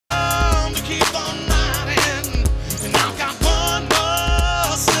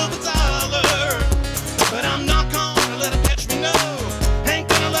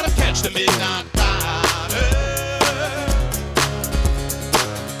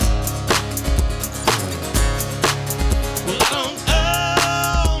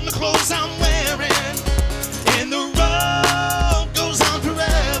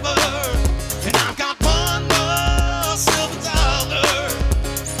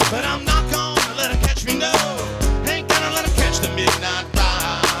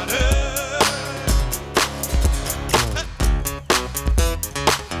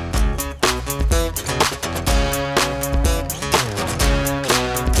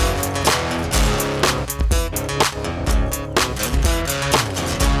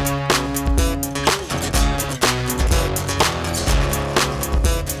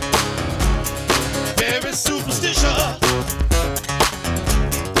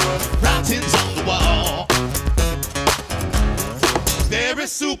writings on the wall. There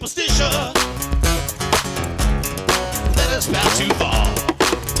is superstition that is about to fall.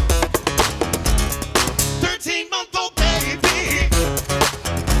 13-month-old baby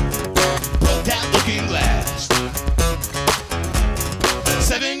broke that looking glass.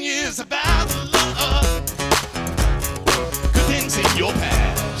 7 years about love, good things in your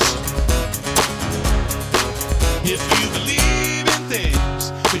past. If you believe in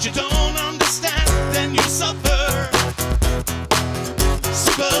things that you don't understand, then you suffer.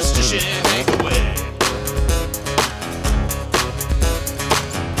 Superstition ain't the way.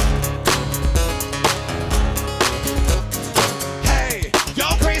 Hey,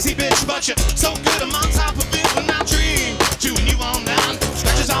 you're crazy bitch, but you're so good. I'm on top of it when I dream. Doing you all night,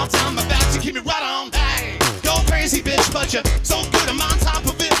 scratches all down my back to keep me right on. Hey, you're crazy bitch, but you're so good. I'm on top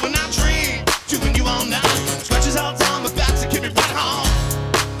of it when I dream. Doing you all night, scratches all down my back to keep me right on.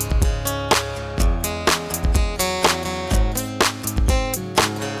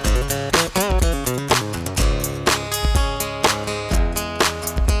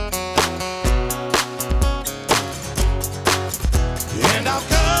 And I'll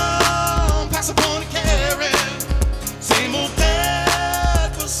come past the point of caring, same old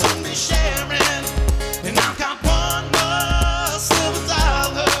bed for Sunday sharing. And I've got one more silver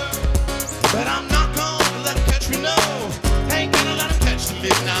dollar, but I'm not gonna let him catch me, no. Ain't gonna let him catch the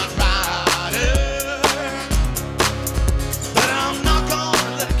midnight rider. But I'm not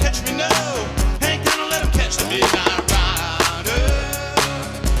gonna let him catch me, no. Ain't gonna let him catch the midnight rider.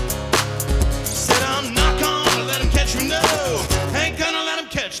 Said I'm not gonna let him catch me, no. Ain't gonna let him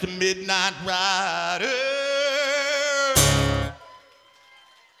catch the midnight rider.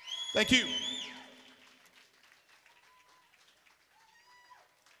 Thank you.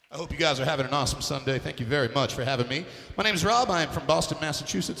 I hope you guys are having an awesome Sunday. Thank you very much for having me. My name's Rob. I am from Boston,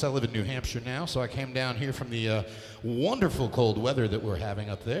 Massachusetts. I live in New Hampshire now, so I came down here from the wonderful cold weather that we're having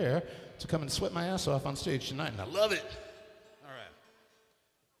up there to come and sweat my ass off on stage tonight, and I love it. All right.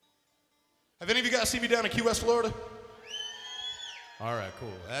 Have any of you guys seen me down in Key West, Florida? All right,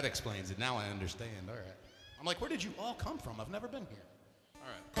 cool. That explains it. Now I understand. All right. I'm like, where did you all come from? I've never been here. All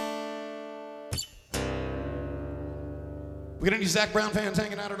right. We got any Zac Brown fans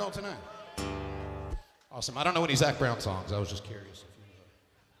hanging out at all tonight? Awesome. I don't know any Zac Brown songs. I was just curious.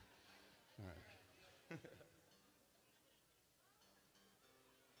 All right.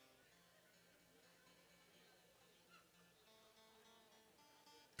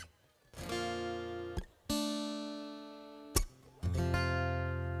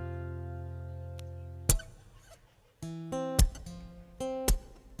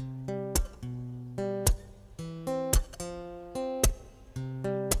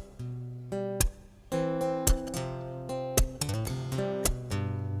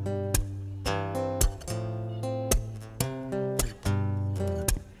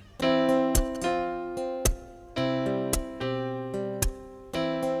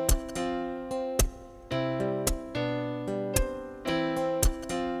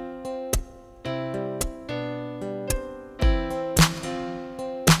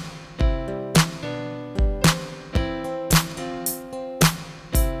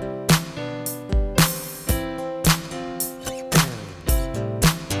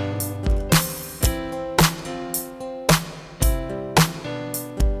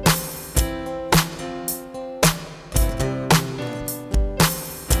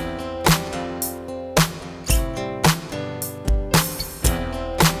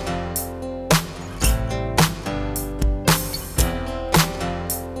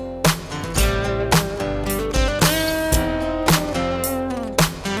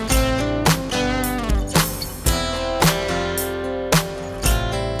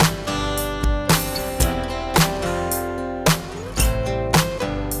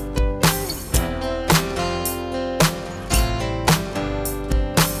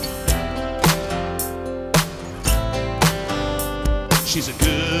 She's a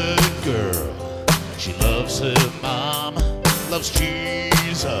good girl. She loves her mom, loves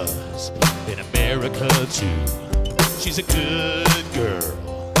Jesus, in America too. She's a good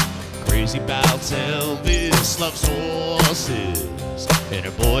girl, crazy about Elvis, loves horses, and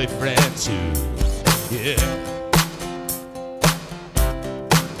her boyfriend too. Yeah.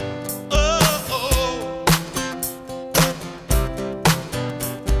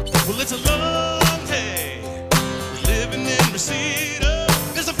 Well, it's a long day living in Reseda.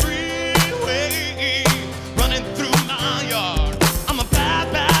 There's a freeway running through my yard. I'm a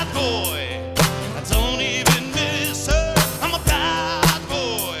bad, bad boy. I don't even miss her. I'm a bad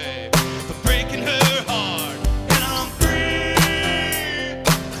boy for breaking her heart. And I'm free.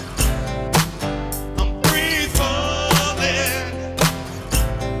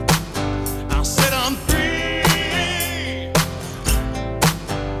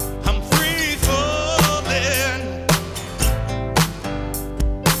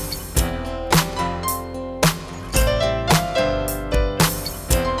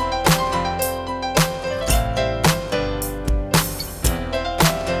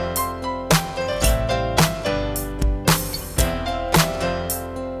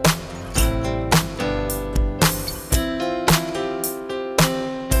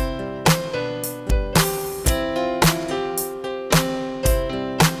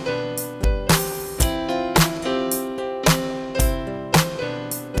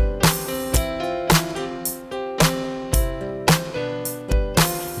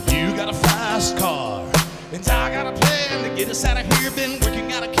 Just out of here, been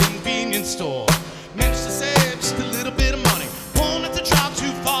working at a convenience store. Managed to save just a little bit of money. Wanted to drive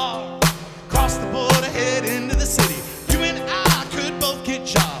too far. Cross the border, head into the city. You and I could both get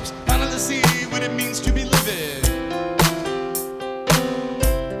jobs. Finally see what it means to be living.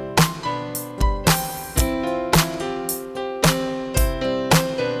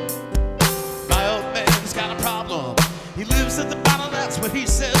 My old man's got a problem. He lives at the bottle, that's what he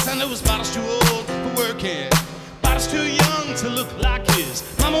says. I know his bottle's too old for working. Bottle's too young to look like his.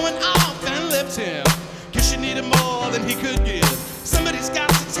 Mama went off and left him. Guess she needed more than he could give. Somebody's got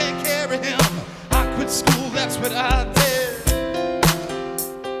to take care of him. I quit school, that's what I did.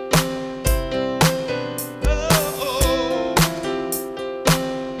 Oh,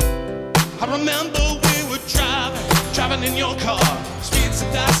 I remember we were driving in your car. Speed so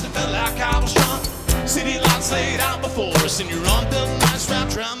fast, it felt like I was drunk. City lights laid out before us, and your arm felt nice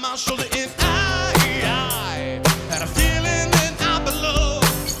wrapped around my shoulder. And I had a feeling that I belonged.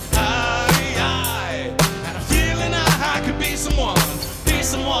 I had a feeling I could be someone, be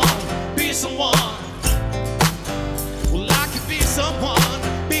someone, be someone. Well, I could be someone,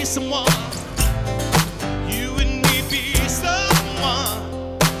 be someone. You and me be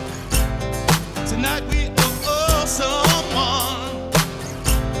someone. Tonight we owe someone.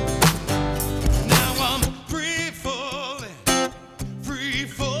 Now I'm free falling, free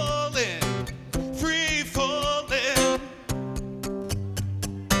falling, free falling,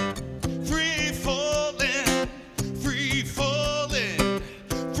 free falling, free falling,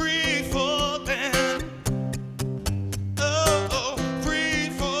 free falling. Oh, free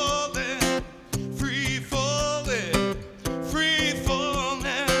falling, free falling, free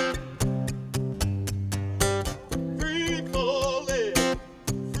falling, free falling,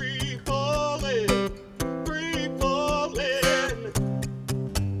 free falling, free falling, free falling,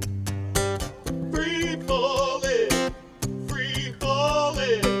 free falling, free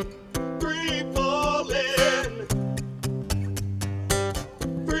falling, free falling,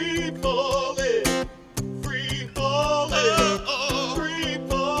 free falling, free falling,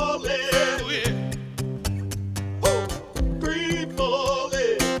 free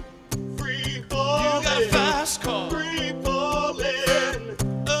falling, free falling. You got a fast car. Free falling.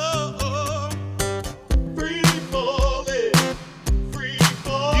 Oh, free falling, free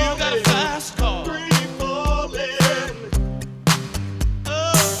falling. You got a fast car. Free falling.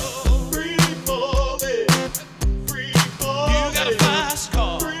 Oh, free falling, free falling. You got a fast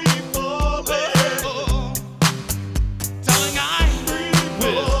car. Free falling. Oh, darling, I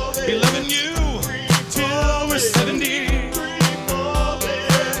will be loving you till we're 70.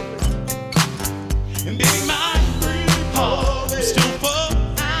 And baby, my heart is still full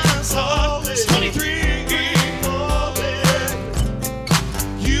as hard as 23.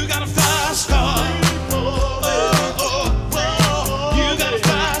 You got a fast car. Oh, you got a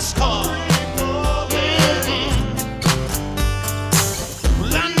fast car.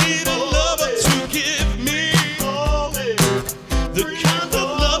 Well, I need a lover to give me the kind of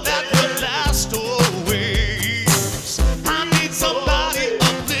love that will last always. I need somebody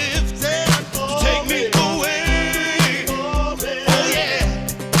uplifted to take me away. Oh yeah,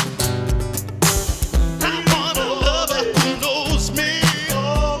 I want a lover who knows me,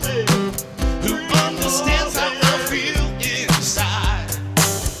 who understands how I feel inside.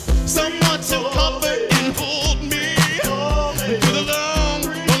 Someone to comfort and hold me through the long,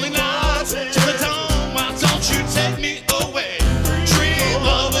 lonely nights till the dawn. Why don't you take me away? Dream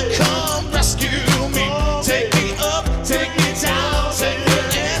lover, come rescue me. Take me up, take me down, take me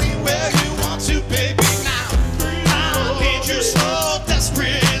anywhere you want to, baby. Now I need you so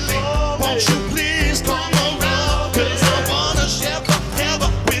desperately. Won't you please come around? 'Cause I wanna share forever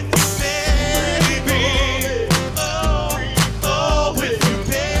with you, baby. Oh, with you,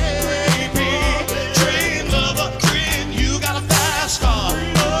 baby. Dream lover, dream. You got a fast car.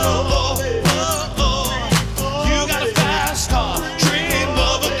 Oh, you got a fast car. Dream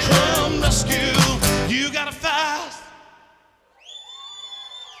lover, come rescue. You got a fast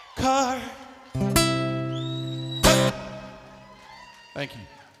car. Thank you.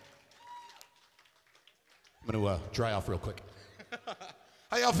 I'm gonna dry off real quick.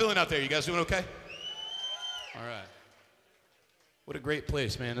 How y'all feeling out there? You guys doing okay? All right. What a great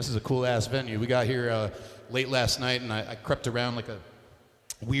place, man. This is a cool ass venue. We got here late last night, and I crept around like a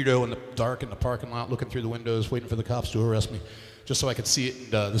weirdo in the dark in the parking lot, looking through the windows, waiting for the cops to arrest me, just so I could see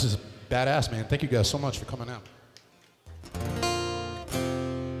it. And, this is badass, man. Thank you guys so much for coming out.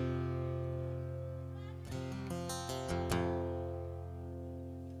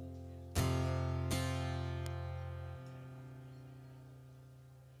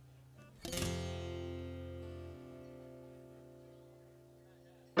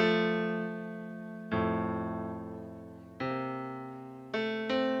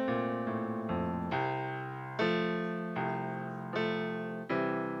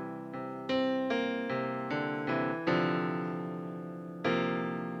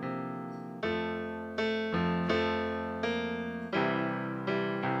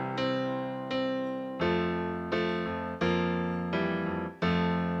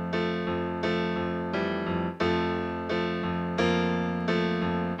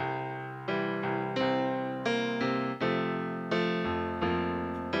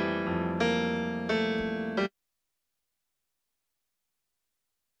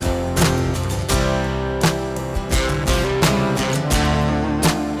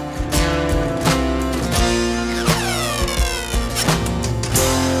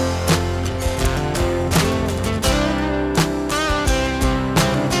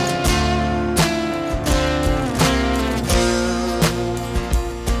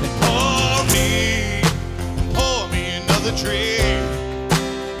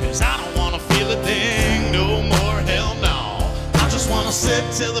 'cause I don't wanna feel a thing no more, hell no. I just wanna sip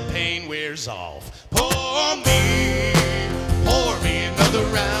till the pain wears off. Pour me another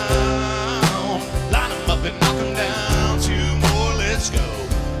round. Line 'em up and knock 'em down. Two more, let's go.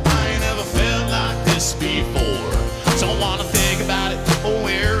 I ain't never felt like this before. Don't wanna think about it or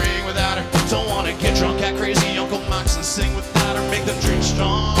wear a ring without her. Don't wanna get drunk, act crazy, Uncle Mike's and sing without her. Make them drink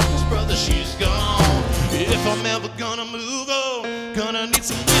strong, 'cause brother, she's gone. If I'm ever gonna move on, gonna need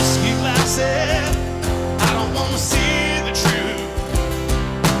some whiskey glasses. I don't wanna see the truth.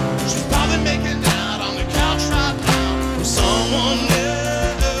 She's probably making out on the couch right now with someone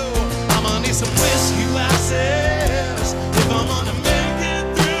new. I'ma need some whiskey glasses if I'm gonna make it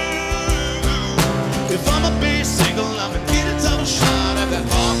through. If I'ma be single, I'ma need a double shot of that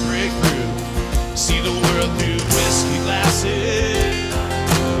heartbreak brew. See the world through whiskey glasses.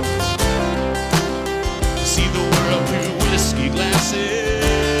 See the world through whiskey glasses.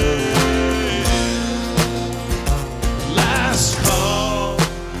 Last call,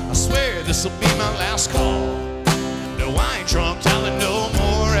 I swear this'll be my last call. No, I ain't drunk, telling no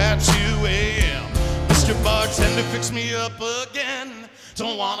more at 2 a.m. Mr. Bartender, fix me up again.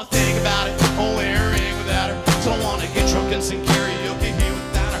 Don't wanna think about it or wear a ring without her. Don't wanna get drunk and sing karaoke here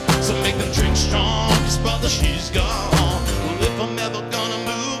without her. So make them drink strong, 'cause brother, she's gone. Well, if I'm ever gonna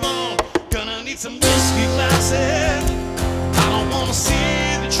move on, gonna need some whiskey glasses. I don't wanna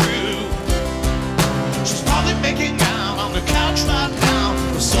see the truth. She's probably making out on the couch right now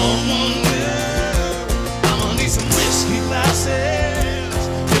with someone new. I'ma need some whiskey glasses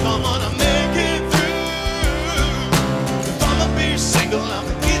if I'm gonna make it through. If I'ma be single,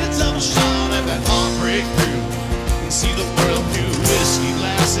 I'ma need a double shot of that heartbreak brew and see the world through whiskey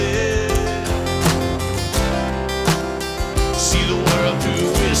glasses. See the world through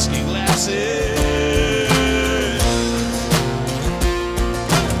whiskey glasses.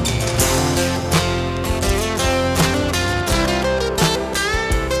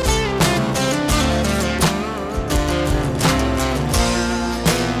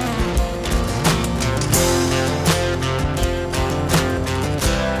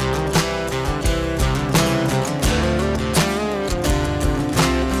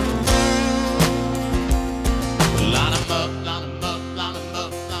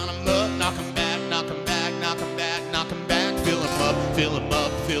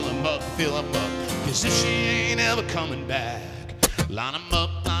 Fill 'em up, 'cause if she ain't ever coming back, line 'em up,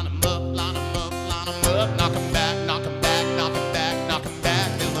 line 'em up, line 'em up, line 'em up, knock 'em back, knock 'em back, knock 'em back, knock 'em back,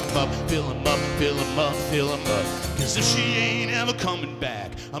 fill 'em up, fill 'em up, fill 'em up, fill 'em up, 'cause if she ain't ever coming back,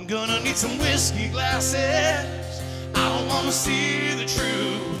 I'm gonna need some whiskey glasses. I don't wanna see the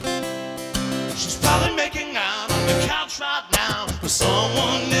truth. She's probably making out on the couch right now with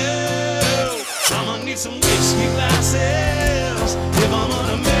someone new. I'ma need some whiskey glasses if I'm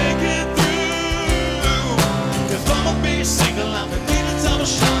gonna make it through. If I'ma be single, I'ma need a double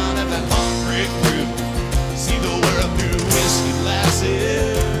shot of that heartbreak brew. See the world through whiskey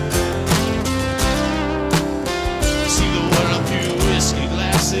glasses. See the world through whiskey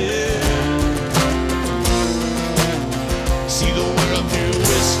glasses. See the world through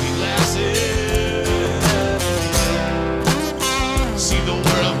whiskey glasses. See the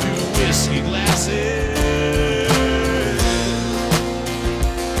world through whiskey glasses.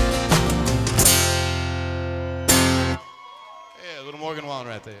 Morgan Wallen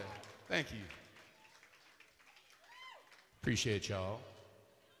right there. Thank you. Appreciate y'all.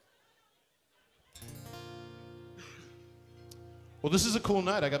 Well, this is a cool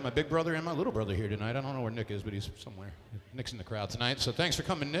night. I got my big brother and my little brother here tonight. I don't know where Nick is, but he's somewhere. Nick's in the crowd tonight. So thanks for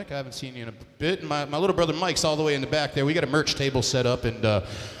coming, Nick. I haven't seen you in a bit. And my little brother Mike's all the way in the back there. We got a merch table set up, and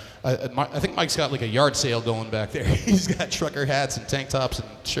I think Mike's got like a yard sale going back there. He's got trucker hats and tank tops and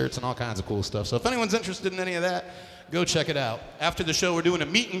shirts and all kinds of cool stuff. So if anyone's interested in any of that, go check it out. After the show, we're doing a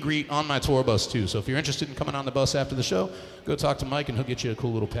meet and greet on my tour bus, too. So if you're interested in coming on the bus after the show, go talk to Mike, and he'll get you a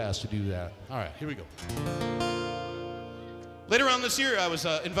cool little pass to do that. All right, here we go. Later on this year, I was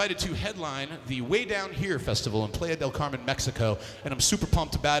invited to headline the Way Down Here Festival in Playa del Carmen, Mexico, and I'm super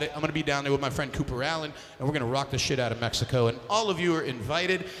pumped about it. I'm going to be down there with my friend Cooper Allen, and we're going to rock the shit out of Mexico, and all of you are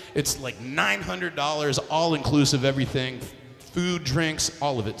invited. It's like $900, all-inclusive, everything. Food, drinks,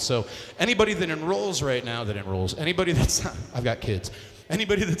 all of it. So anybody that enrolls right now, anybody that's, I've got kids,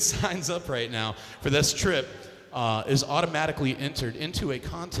 anybody that signs up right now for this trip is automatically entered into a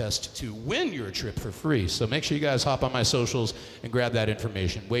contest to win your trip for free. So make sure you guys hop on my socials and grab that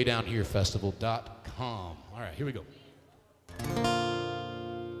information, waydownherefestival.com. All right, here we go.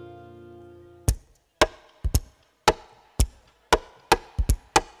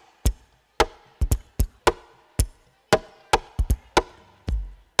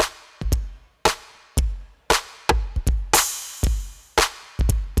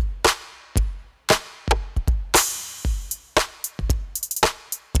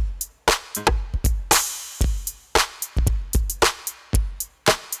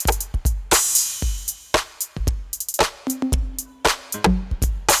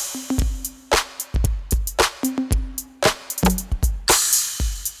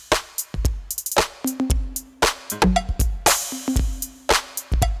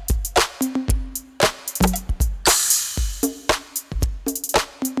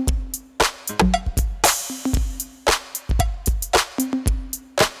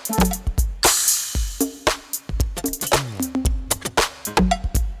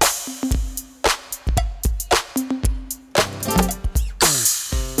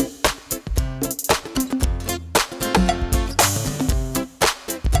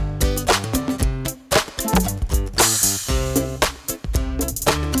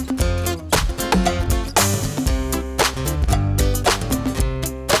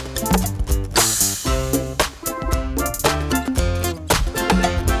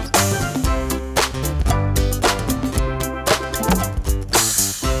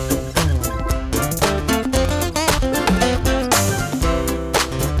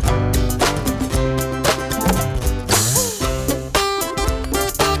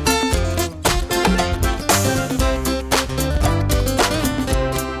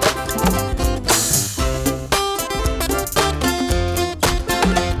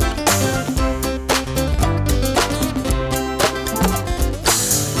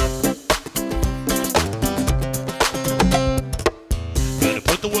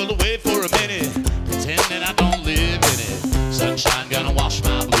 put the world away for a minute. Pretend that I don't live in it. Sunshine gonna wash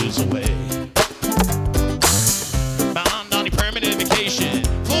my blues away. Bound on your permanent vacation.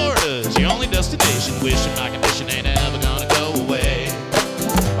 Florida's your only destination. Wishing my condition ain't ever gonna go away.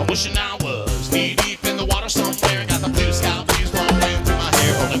 I'm wishing I was knee deep in the water somewhere. Got the blue sky breeze blowing through my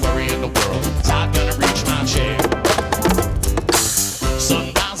hair. Only worry in the world is I'm gonna reach my chair.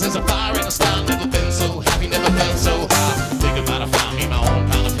 Sunrise is a fire in the sky. Never been so happy, never felt so high. Think about I found me my own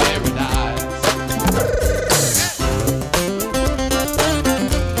kind of paradise.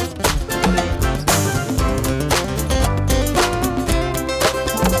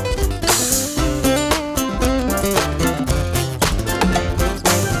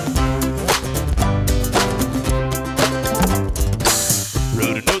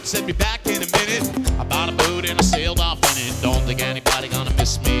 Wrote a note, sent me back in a minute. I bought a boat and I sailed off in it. Don't think anybody gonna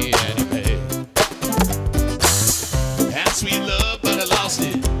miss me anyway. Had sweet love, but I lost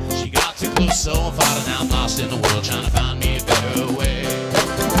it. She got too close, so I'm falling out, lost in the world, trying to find me a better way.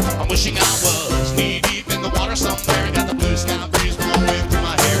 I'm wishing I was knee deep in the water somewhere. Got the blue sky breeze blowing through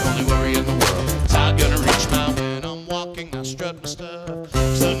my hair. Only worry in the world is I'm gonna reach my when I'm walking, I strut my stuff.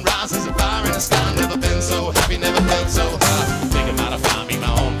 Sunrise is a fire in the sky. Never been so happy, never felt so high. Thinking about I found me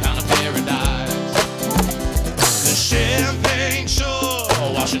my own kind of paradise. The champagne shore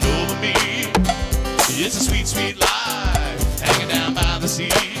washing over me. It's a sweet, sweet life hanging down by the sea.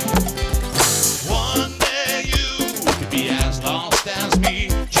 One day you could be as lost as me.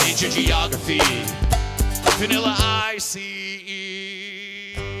 Change your geography. Vanilla ICE.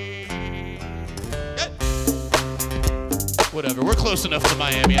 Whatever, we're close enough to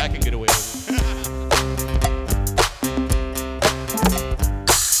Miami. I can get away with it.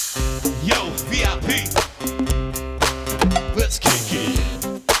 Yo, VIP. Let's kick it.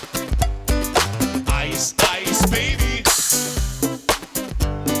 Ice, ice, baby.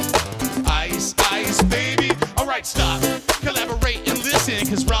 Ice, ice, baby. Alright, stop. Collaborate and listen,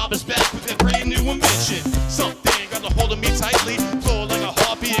 cause Rob is back with that brand new invention. Something got a hold of me tightly. Flow like a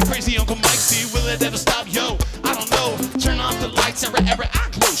heartbeat, crazy Uncle Mike. See, will it ever stop? Yo, I don't know. Turn off the lights and wherever I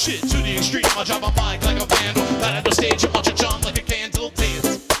close shit to the extreme. I drop my mic like a vandal. Out at the stage and watch it jump like a candle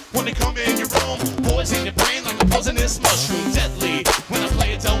dance. When they come in your room, poison your brain like a poisonous mushroom. Deadly when I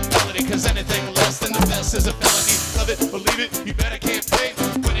play a dope melody, cause anything less than the best is a felony. Love it, believe it, you better can't pay.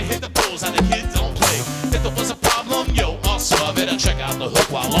 When it hit the bulls, how the kids don't play. If there was a problem, yo, I'll solve it. I check out the hook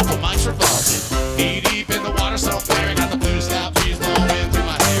while Uncle Mike's revolving. Knee deep in the water somewhere. Got the blue sky breeze blowing through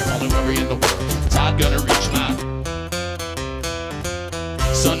my hair. Only worry in the world is I'm gonna reach my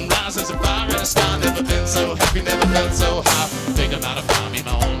sunrise is a fire in the sky. Never been so happy, never felt so high. Think about I found me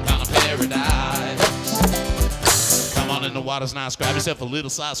my own kind of paradise. Come on in the water's nice. Grab yourself a little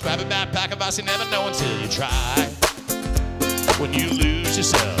slice. Grab a backpack of ice. You never know until you try. When you lose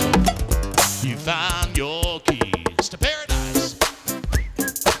yourself, you find your keys to paradise.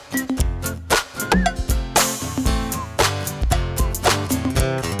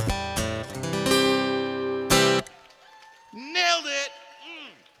 Nailed it.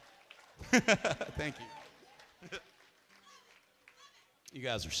 Thank you. You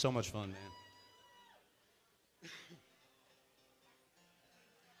guys are so much fun, man.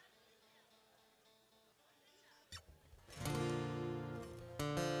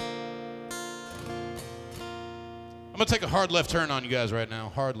 I'm gonna take a hard left turn on you guys right now.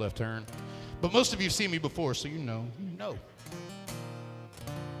 Hard left turn. But most of you have seen me before, so you know. You know.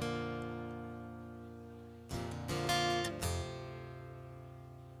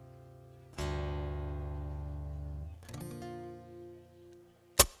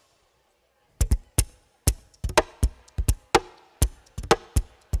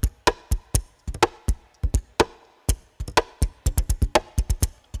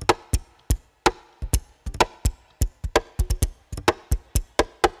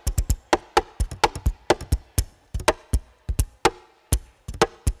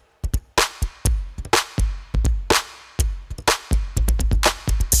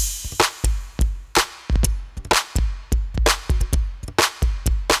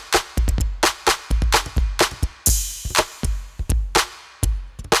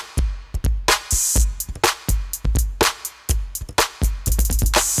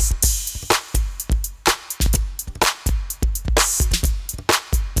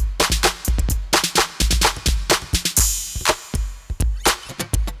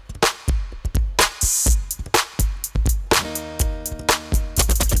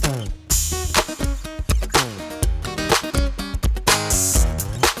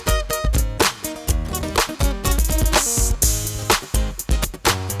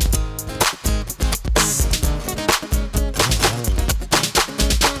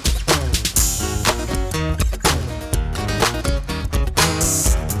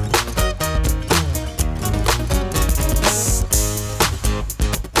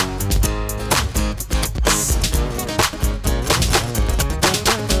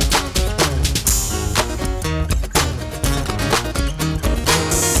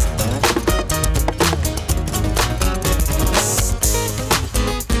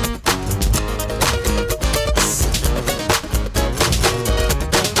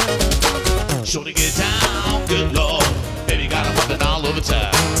 Sure to get down, good lord. Baby got a bumping all over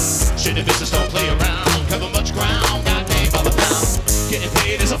town. Shitty business, don't play around. Cover much ground, got game by the pound. Getting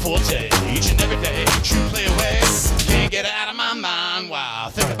paid is a forte, each and every day. True play away, can't get out of my mind. Wow,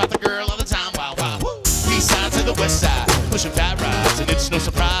 think about the girl all the time. Wow, wow. East side to the west side, pushing fat rides, and it's no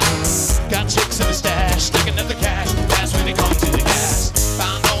surprise. Got chicks in the stash, stacking up the cash. That's when they come to the gas.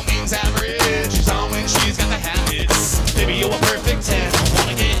 By no means average, she's on when she's got the habit. Baby, you're a perfect 10. I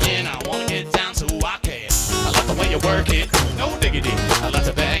wanna get in, I wanna get down so I can. I like the way you work it, no diggity. I like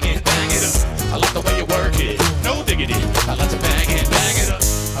to bang it up. I like the way you work it, no diggity. I like to bang it up.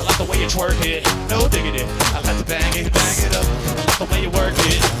 I like the way you twerk it, no diggity. I like to bang it up. I like the way you work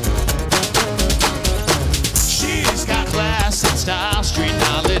it. She's got class and style, street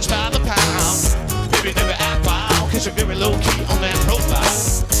knowledge by the pound. Baby, never act wild, cause you're very low-key on that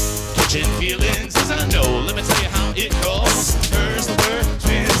profile. Catching feelings, as I know, let me tell you how it goes. Hers the word,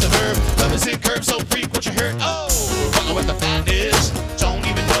 spins the verb, love is in curve, so freak what you heard. Oh, wonder what the fact is, don't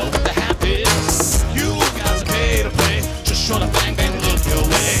even know what the half is. You guys are paid to play, just short of bang bang, look your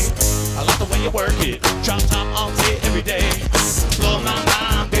way. I like the way you work it, drop top all day, every day. Blow my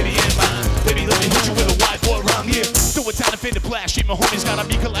mind, baby, and mine. Baby, let me hit you with a white boy around here. Do it down and fade the flash. She my homies got on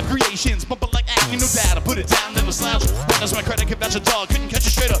me collab creations. Bumping like acne, no data. Put it down, never slouch. That's my credit, can match a dog. Couldn't catch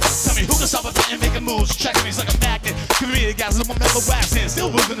it straight up. Tell me who can stop it and making moves. Checking me's like a magnet. Giving me the gas and my metal waxing. Still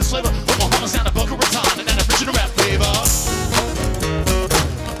moving the flavor. With my homies down to Boca Raton and that original rap flavor.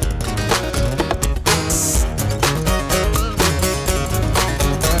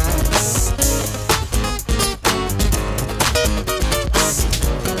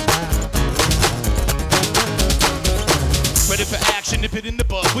 Ready for action, nip it in the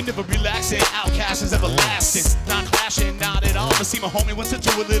bud. We never relaxing, outcast is everlasting. Not clashing, not at all. But see my homie wants to do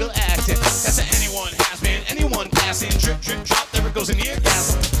a little acting. That's a anyone has been, anyone passing. Drip, drip, drop, there it goes in the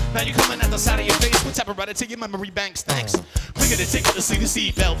orgasm. Now you coming at the side of your face. We tap it right into your memory banks, thanks. Quicker to take it to see the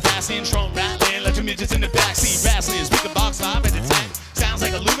seatbelt. Fasten, trunk rattling, let your midgets in the backseat. Wrestling, speaker box live at the tank. Sounds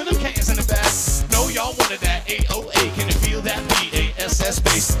like aluminum cans in the back. No, y'all wanted that 808. Can you feel that BASS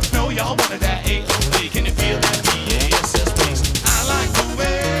bass? No, y'all wanted that 808. Can you feel that BASS bass? I like the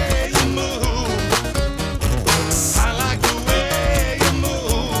way you move. I like the way you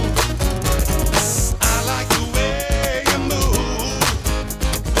move. I like the way you move.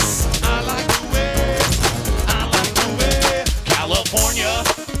 I like the way. California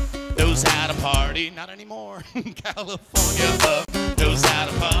knows how to party. Not anymore. California knows how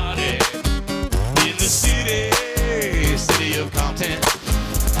to party. In the city of Compton,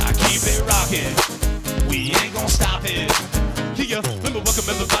 I keep it rocking. We ain't gonna stop it. Yeah, let me welcome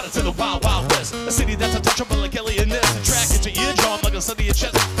everybody to the Wild Wild West. A city that's untouchable like Kelly and Ness. Attract at your eardrum like a sunny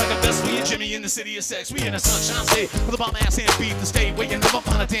chest. Like a Wesley and Jimmy in the city of sex. We in a sunshine state with a bomb ass and beat the state where you never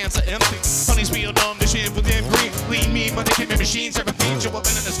find a dancer empty. Funny real dumb, this shit for them green. Lean me, money, give me machines, serving fiends. Yo, I've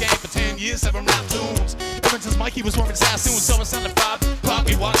been in this game for 10 years, 7 rap tunes. Ever since Mikey was warming Sassoon, so it sounded 5 o'clock.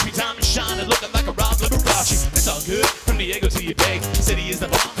 We watch me time and shining, looking like a Rob Liberace. It's all good from Diego to your bay. City is the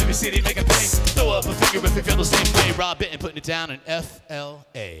bomb, every city make a thing. Throw up a finger if you feel the same way. Rob Benton putting it down in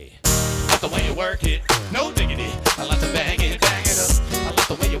FLA. Like the way you work it, no diggity. I like to bang it up. I like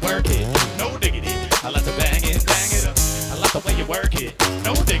the way you work it, no diggity. I like to bang it up. I like the way you work it,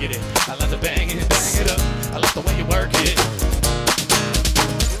 no diggity. I like to bang it up. I like the way you work it.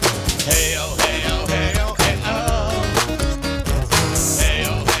 Hey oh, hey oh, hey oh, hey oh. Hey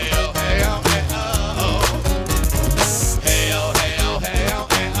oh, hey oh, hey oh, hey oh. Hey oh, hey oh, hey oh,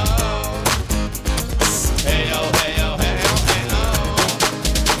 hey oh. Hey oh, hey oh, hey oh, hey oh.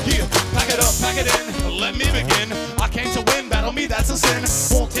 Yeah, pack it in, let me begin. I came to win, battle me, that's a sin.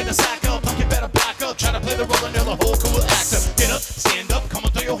 Won't take the sack up, you better back up. Try to play the role and you're the whole cool actor. Get up, stand up, come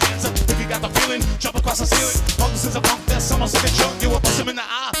on, throw your hands up. If you got the feeling, jump across the ceiling. Oh, this is a punk that's almost like a junk. You will bust him in the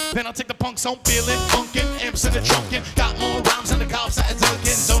eye, then I'll take the punks on feeling. Funkin', amps in the trunkin'. Got more rhymes than the cops at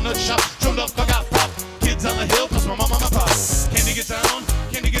Dunkin' Donut shop. Drummed up, I got pop. Kids on the hill, plus my mama and my pop. Candy get down,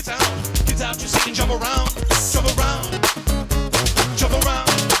 candy get down. Get out your seat and jump around, jump around, jump around.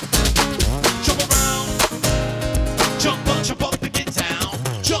 Jump up and get down.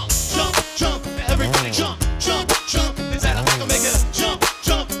 Jump, jump, jump. Everybody jump, jump, jump. Is that a make it jump,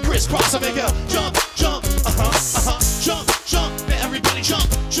 jump. Crisscross, I make it jump, jump. Jump, jump. Everybody jump,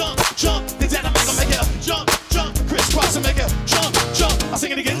 jump, jump. Is that a make it jump, jump. Crisscross, I make it jump, jump. I'll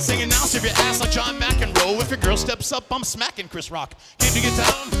sing it again, sing it now. Save your ass like John McEnroe. If your girl steps up, I'm smacking Chris Rock. Can you get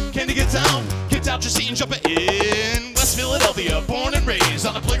down? Can you get down? Get out your seat and jump it in. West Philadelphia, born and raised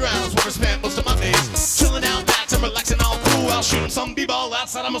on the playgrounds where I spent most of my days. Chilling out back to relaxing all cool while shooting some b-ball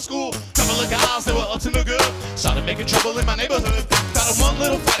outside of my school. Couple of guys that were up to no good started making trouble in my neighborhood. Got in one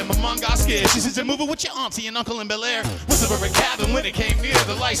little fight in my mom got scared. She said, you're moving with your auntie and uncle in Bel Air. Was a perfect cabin when it came near.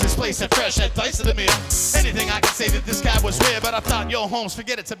 The license plate said fresh, had dice to the mirror. Anything I could say that this guy was rare, but I thought, yo, Holmes,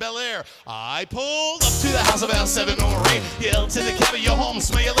 forget it to Bel Air. I pulled up to the house about 7 or 8. Yelled to the cabin, yo, Holmes,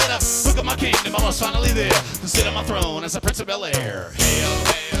 smell you later. Look at my kingdom, I was finally there to sit on my throne as a Prince of Bel Air. Hey, oh,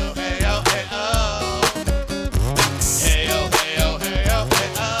 hey, oh, hey, oh, hey, oh. Hey, oh, hey, oh, hey, oh, hey,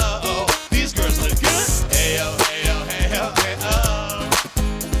 oh. These girls look good. Hey, oh, hey, oh, hey, oh, hey, oh.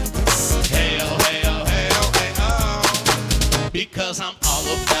 Hey, oh, hey, oh, hey, oh, hey, oh. Because I'm all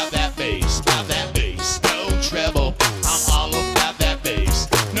about that bass, no treble. I'm all about that bass,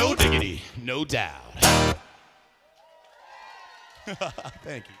 no diggity, no doubt.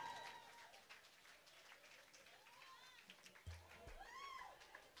 Thank you.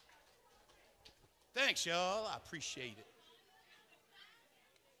 Thanks, y'all. I appreciate it.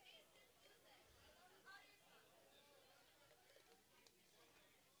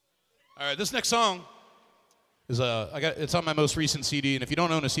 All right, this next song is it's on my most recent CD, and if you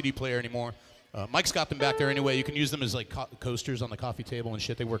don't own a CD player anymore, Mike's got them back there anyway. You can use them as like coasters on the coffee table and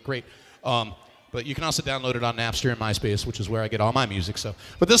shit. They work great. But you can also download it on Napster and MySpace, which is where I get all my music.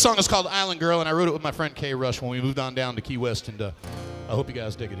 But this song is called Island Girl, and I wrote it with my friend Kay Rush when we moved on down to Key West, and I hope you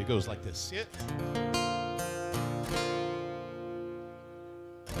guys dig it. It goes like this. See it?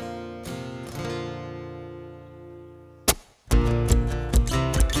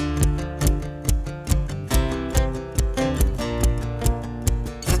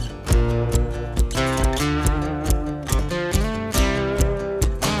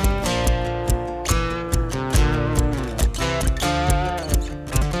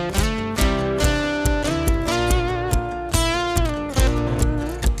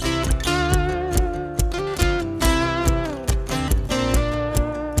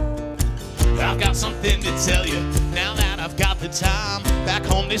 Something to tell you now that I've got the time. Back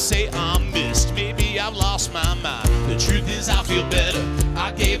home they say I'm missed, maybe I've lost my mind. The truth is I feel better,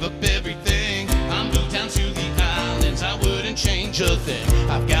 I gave up everything. I moved down to the islands, I wouldn't change a thing.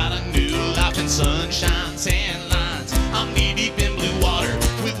 I've got a new life in sunshine, tan lines. I'm knee deep in blue water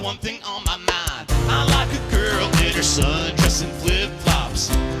with one thing on my mind. I like a girl in her sundress and flip-flops.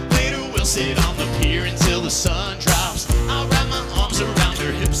 Later we'll sit on the pier until the sun drops. I'll wrap my arms around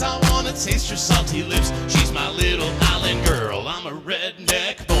her hips, I wanna taste her salty lips. She's my little island girl, I'm a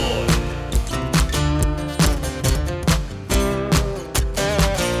redneck boy.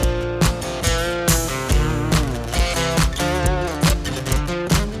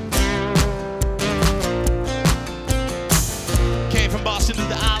 Came from Boston to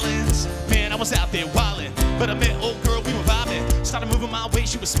the islands, man, I was out there wildin'. But I met old girl, we were vibing. Started moving my way,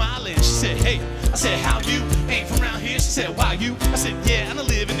 she was smiling. She said, hey, I said, how you? Ain't from around here. She said, why you? I said, yeah, and I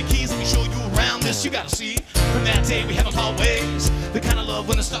live in the Keys. Let me show you around this, you gotta see. From that day, we haven't part ways. The kind of love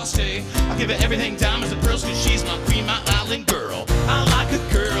when the stars stay. I'll give her everything, diamonds and pearls, cause she's my queen, my island girl. I like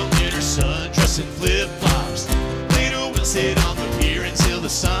a girl in her sundress and flip-flops. Later, we'll sit on the pier until the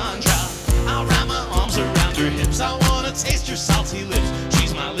sun drops. I'll wrap my arms around her hips. I wanna taste her salty lips.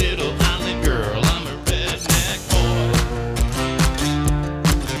 She's my little island girl. I'm a redneck boy.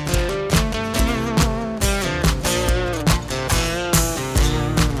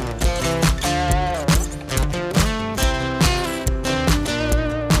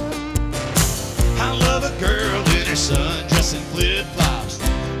 Sundress and flip-flops.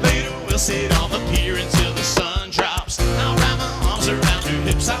 Later we'll sit on the pier until the sun drops. I'll wrap my arms around her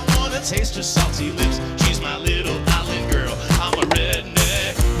hips. I wanna taste her salty lips. She's my little island girl. I'm a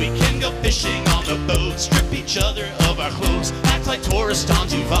redneck. We can go fishing on the boat, strip each other of our clothes, act like tourists on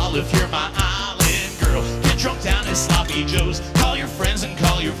Duval if you're my island girl. Get drunk down at Sloppy Joe's. Call your friends and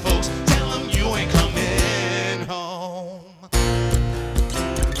call your folks. Tell them you ain't coming home.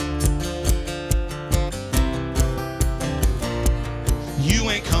 You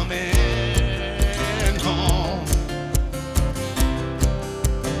ain't coming home.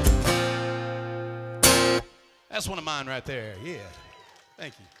 That's one of mine right there. Yeah.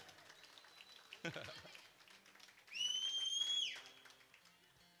 Thank you.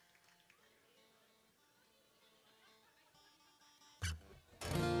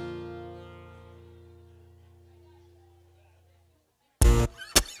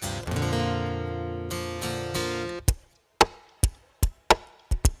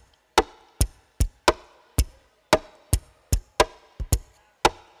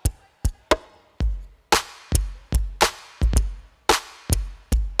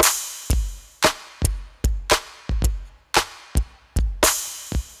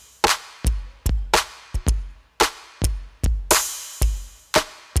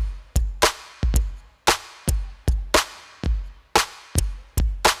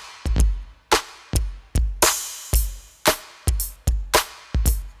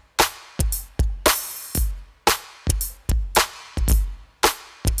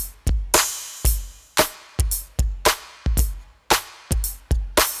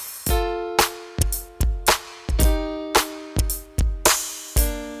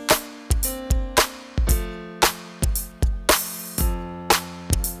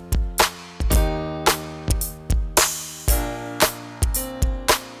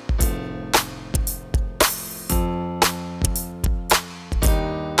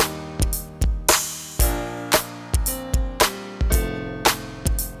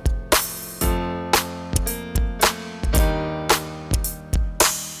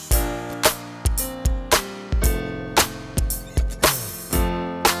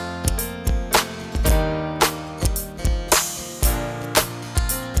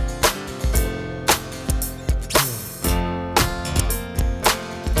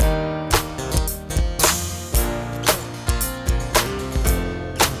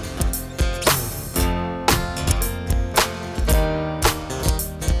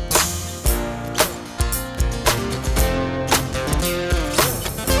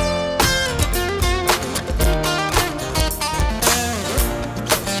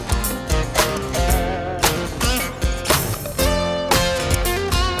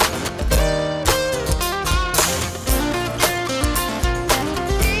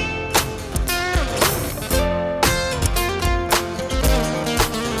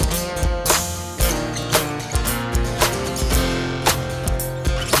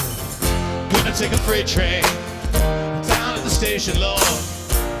 freight train down at the station, Lord.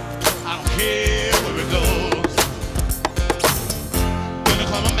 I don't care where it goes. Gonna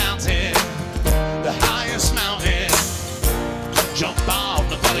climb a mountain, the highest mountain. Jump off,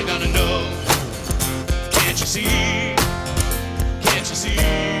 nobody gonna know. Can't you see? Can't you see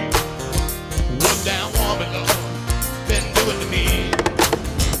what that woman, Lord, been doing to me?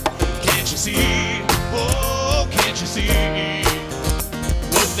 Can't you see? Oh, can't you see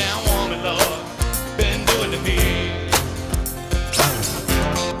what that woman, Lord, been doing to me?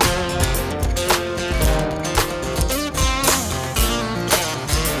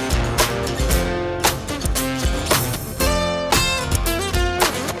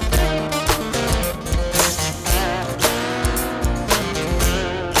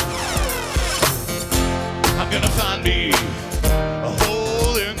 I'm gonna find me a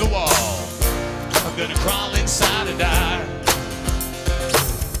hole in the wall. I'm gonna crawl inside and die.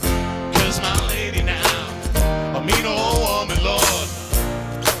 'Cause my lady now, a mean old woman, Lord,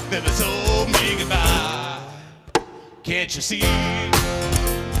 never told me goodbye. Can't you see?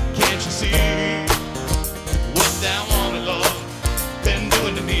 Can't you see what that woman, Lord, been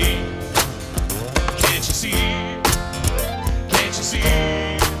doing to me? Can't you see? Can't you see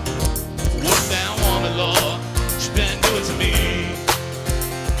what that woman, Lord, she's been doing to me?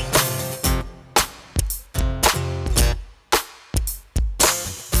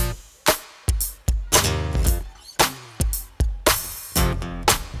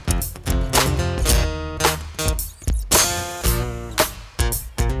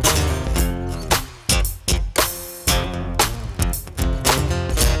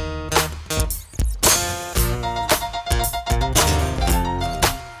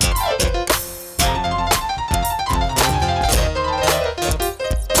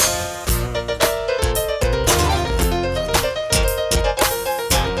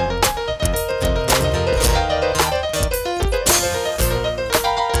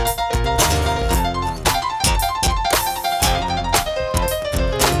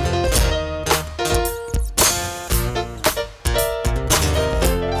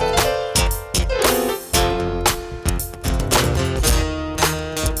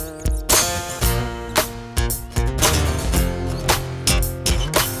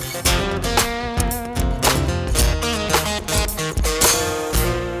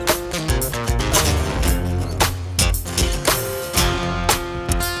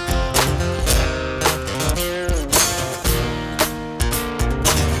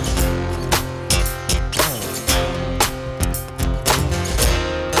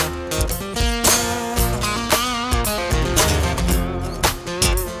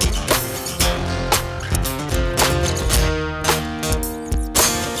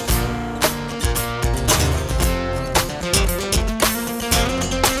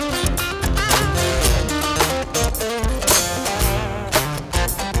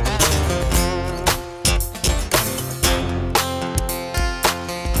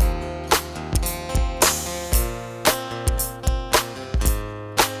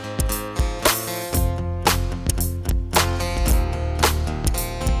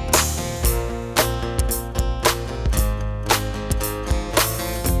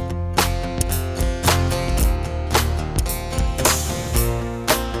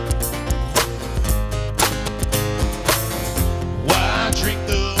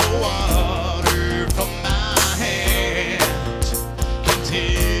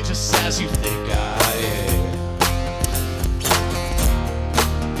 As you think I am.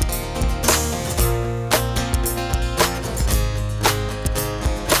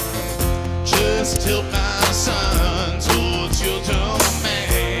 Just tilt my son towards your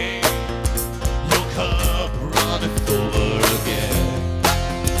domain. Your cup runneth over again.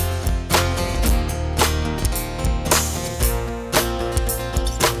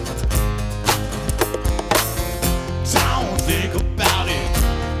 Don't think about it.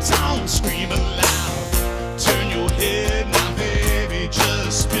 Don't scream aloud. Turn your head now, baby.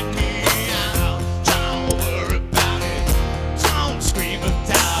 Just spit me out. Don't worry about it. Don't scream of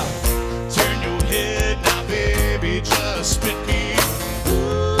doubt. Turn your head now, baby.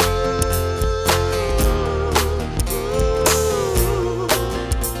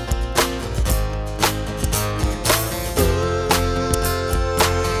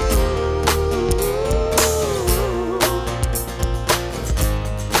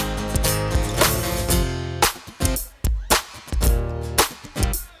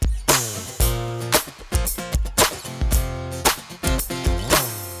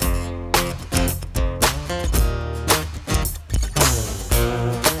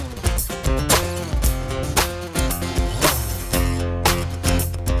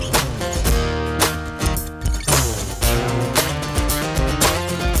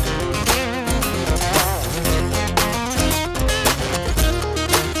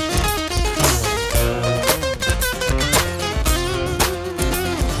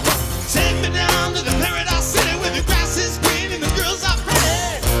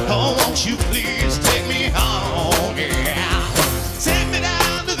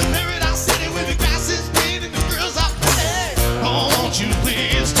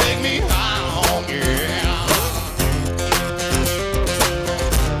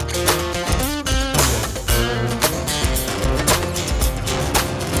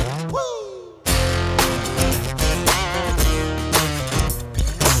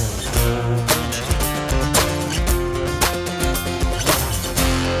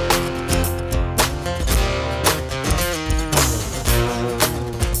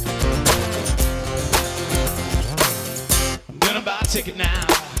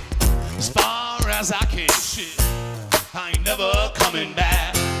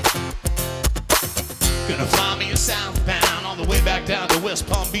 Gonna fly me a southbound all the way back down to West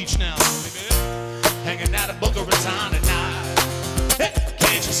Palm Beach now, baby. Hanging out at Boca Raton at night. Hey,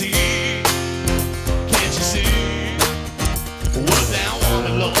 can't you see? Can't you see what that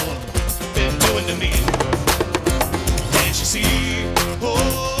woman, Lord, been doing to me? Can't you see?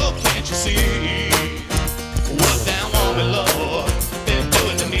 Oh, can't you see what that woman, Lord, been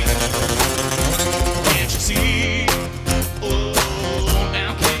doing to me? Can't you see? Oh,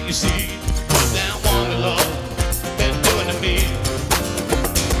 now can't you see what that woman, Lord, been doing to me?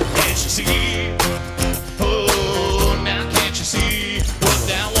 Can't you see? Oh, now can't you see what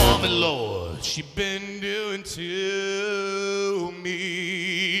that woman, Lord, she been doing to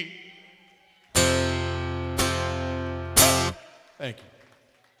me? Thank you.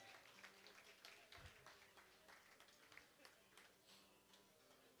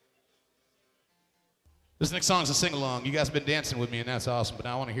 This next song is a sing-along. You guys have been dancing with me, and that's awesome, but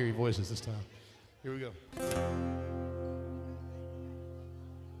now I want to hear your voices this time. Here we go.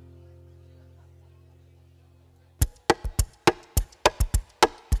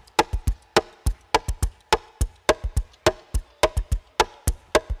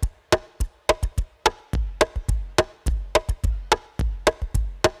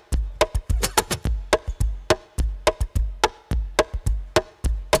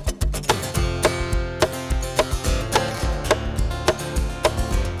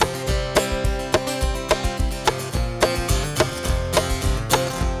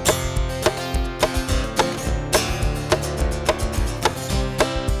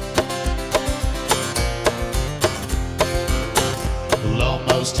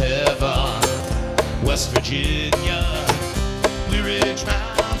 Almost heaven, West Virginia, Blue Ridge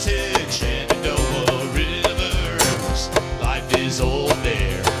Mountains, Shenandoah rivers. Life is old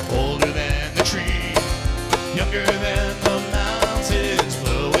there, older than the tree, younger than the mountains,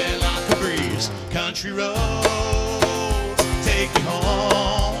 flowing like a breeze. Country road, take me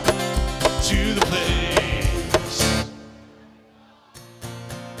home to the place.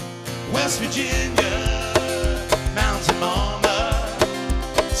 West Virginia, mountain mama,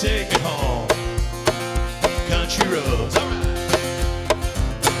 take me home, country roads, alright.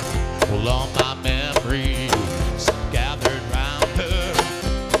 Well, all my memories gathered round her,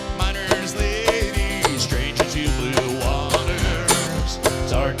 miner's lady, stranger to blue waters,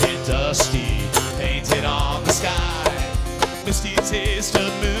 dark and dusty, painted on the sky, misty taste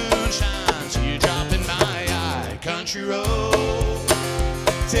of moonshine, teardrop in my eye. Country road,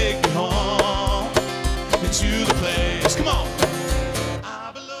 take me home into the place. Come on.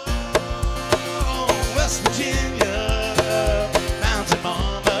 West Virginia, mountain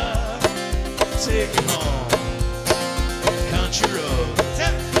mama, take me home, country road.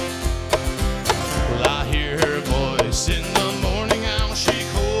 Well, I hear her voice in the morning hour, she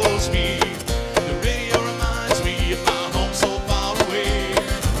calls me. The radio reminds me of my home so far away.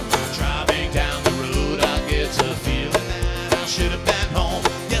 Driving down the road, I get to feeling that I should have been home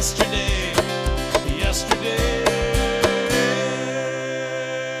yesterday, yesterday.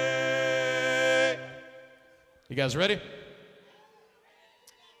 You guys ready?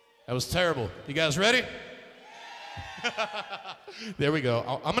 That was terrible. You guys ready? There we go.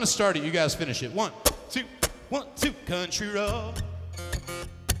 I'm going to start it. You guys finish it. 1, 2, 1, 2. Country road.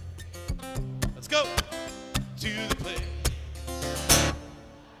 Let's go. To the place.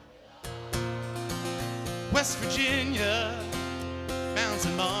 West Virginia,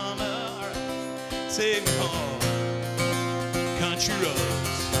 mountain mama, take me home. Country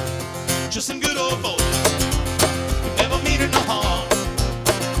roads. Just some good old boys. Never mean no harm.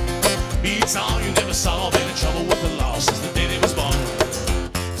 Beats all you never saw. Been in trouble with the law since the day they was born.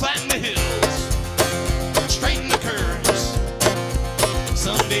 Flatten the hills, straighten the curves.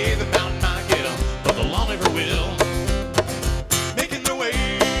 Someday the mountain might get them, but the law never will. Making their way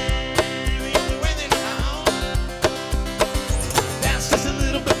the only way they know how. That's just a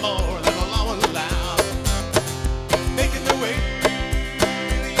little bit more than the law will allow. Making their way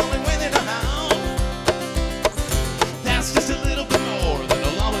the only way they know how. That's just a little bit more than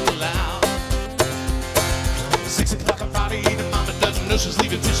the law will allow. 6 o'clock on Friday evening, mama doesn't know she's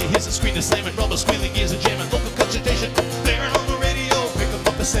leaving till she hits the screen, the slamming, rubber squealing gears and jamming. Local consultation, blaring on the radio. Pick them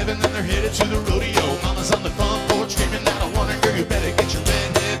up at 7, then they're headed to the rodeo. Mama's on the front porch screaming out a warning, girl, you better get your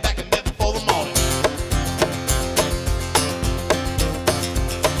red head back in bed before the morning.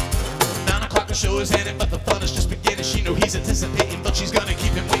 9 o'clock the show is headed, but the fun is just beginning. She know he's anticipating, but she's gonna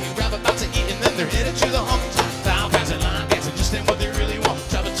keep him waiting. Grab about to eat, and then they're headed to the honky tonk. Foul guys and line dancing, just ain't what they really want.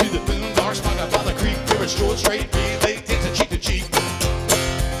 Driving to the boondocks, parked out by the creek, river strolled straight, relay dancing cheek to cheek.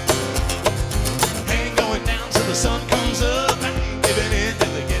 Ain't going down till the sun comes up. I ain't giving in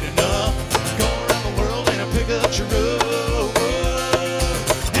till they get enough. Go around the world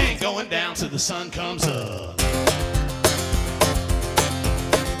sun comes up.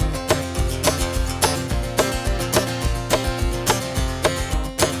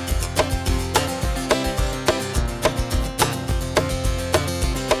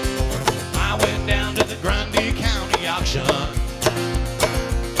 I went down to the Grundy County auction,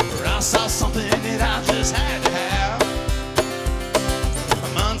 where I saw something that I just had to have.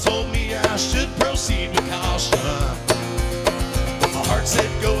 My mind told me I should proceed with caution. My heart said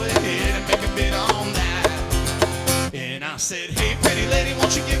go ahead and make a bid on that. And I said, hey pretty lady,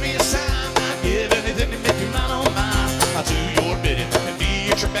 won't you give me a sign? I'd give anything to make you mine on mine. I'll do your bidding and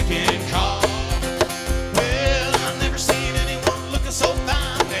be at your beck and call. Well, I've never seen anyone looking so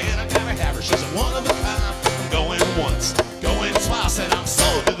fine. Man, I gotta have her, she's a one of a kind. I'm going once, going twice, and I'm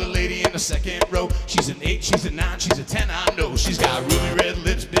sold to the lady in the second row. She's an 8, she's a 9, she's a 10, I know. She's got ruby red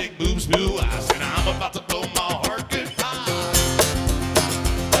lips, big boobs, blue eyes, and I'm about to blow my heart goodbye.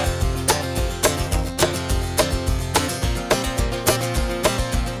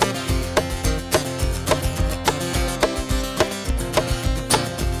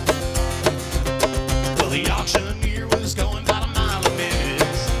 Well, the auctioneer was going about a mile a minute.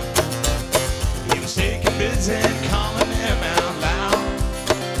 He was taking bids and calling them out loud.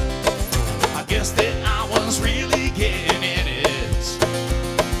 I guess that I was really getting in it,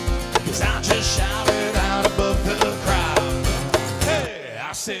 'cause I just shouted out above the crowd. Hey,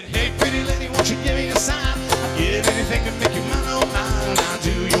 I said, hey pretty lady, won't you give me a sign? I'd give anything to make you mine, oh mine. I'll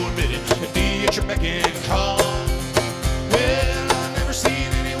do your bidding and be at your beck and call. Well, I've never seen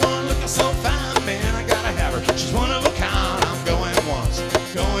anyone looking so fine. Man, I gotta have her, she's one of a kind. I'm going once,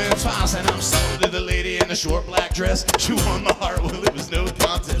 going twice, and I'm sold to the lady in the short black dress. She won my heart, well it was no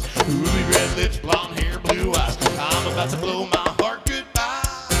contest. Ruby red lips, blonde hair, blue eyes. I'm about to blow my heart goodbye.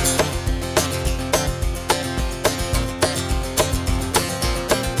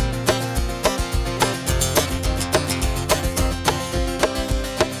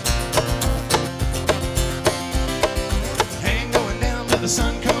 Ain't going down till the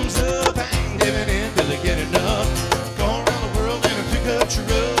sun comes up. I ain't giving in till I get enough. Going around the world in a pickup truck.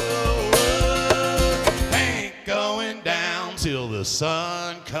 Ain't going down till the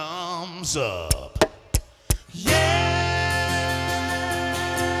sun comes up. Yeah.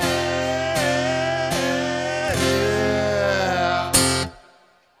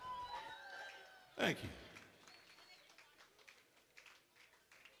 Thank you.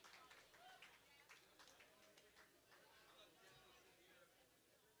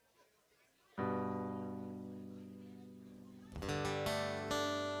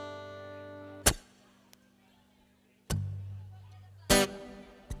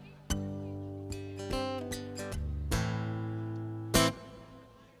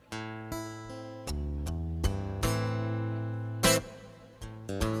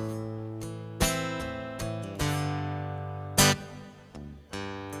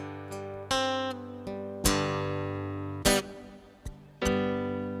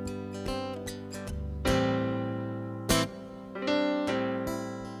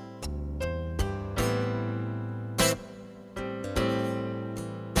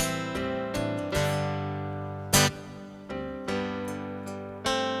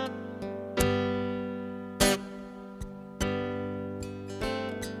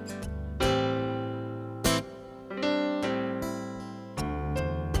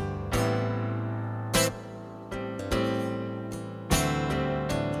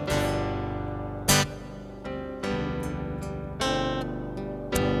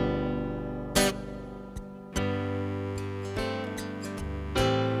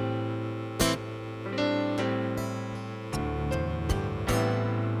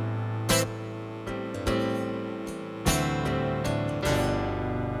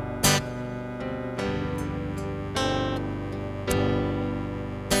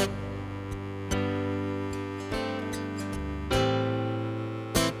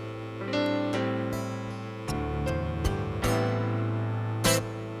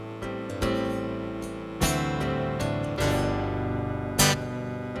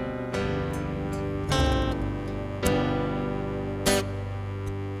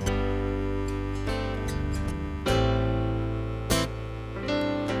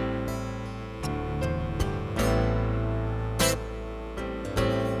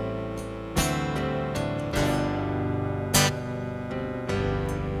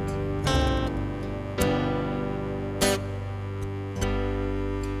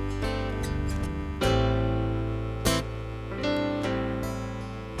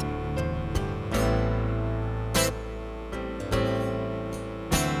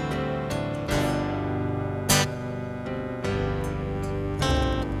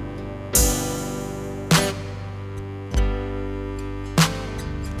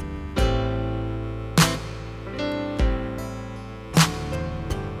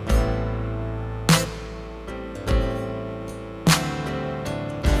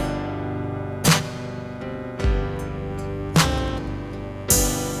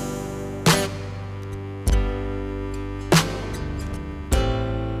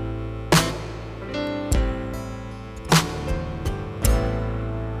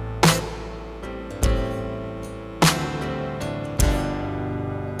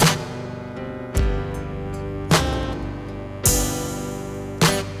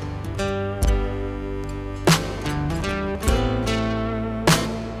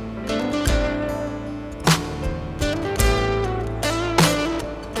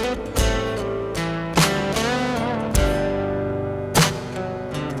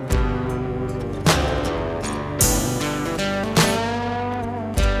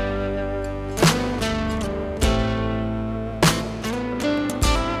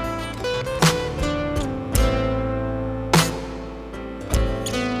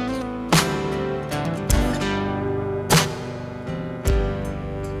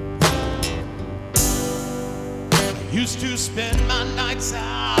 used to spend my nights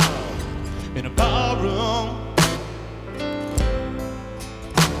out in a barroom.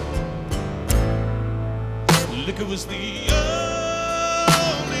 Liquor was the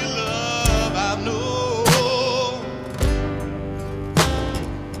only love I know.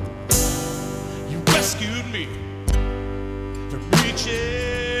 You rescued me from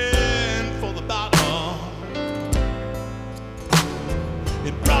reaching for the bottom.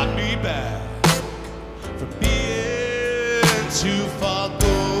 It brought me back from being too far gone.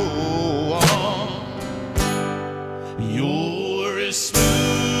 You're as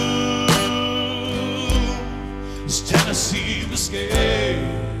smooth as Tennessee whiskey.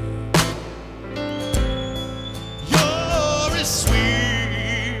 You're as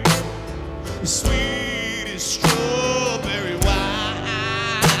sweet as strawberry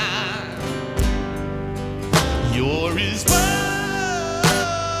wine. You're as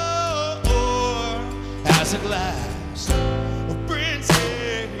warm as a glass of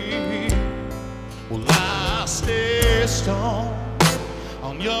brandy. Well, I stay strong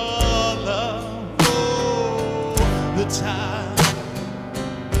on your love all the time.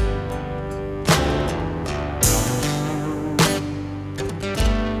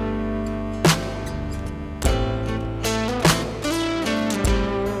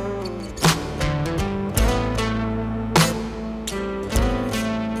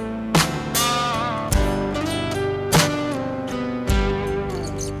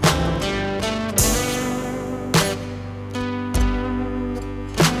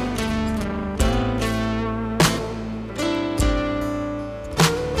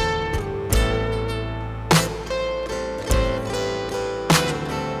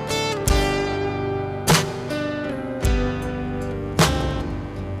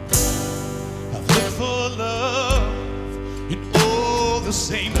 For love in all the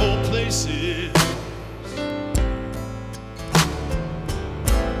same old places.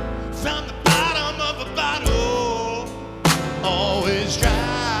 Found the bottom of a bottle always dry.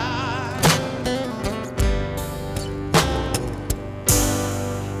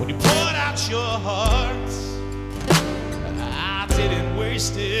 When you poured out your heart, I didn't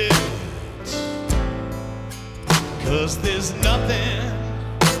waste it, 'cause there's nothing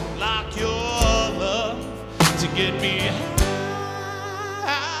like your love to get me high.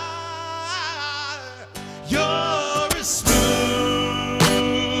 You're as smooth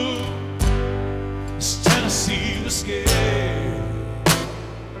as Tennessee whiskey.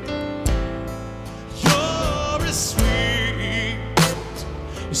 You're as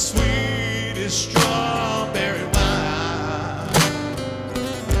sweet as strawberry wine.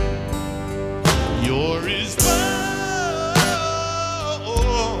 You're as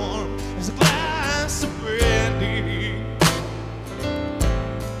warm as a glass of brandy.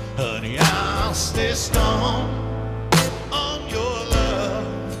 Honey, I'll stay strong on your love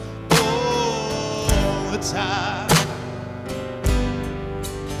all the time.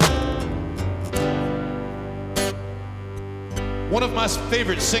 One of my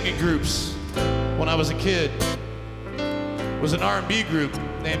favorite singing groups when I was a kid was an R&B group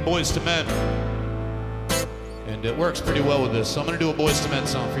named Boys to Men. And it works pretty well with this, so I'm gonna do a Boys to Men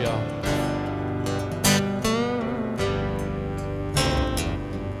song for y'all.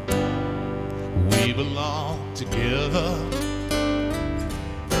 We belong together,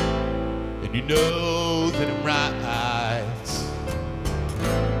 and you know that I'm right.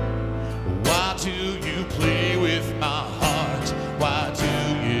 Why do you play with my heart? Why do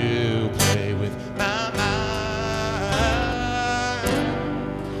you play with my mind?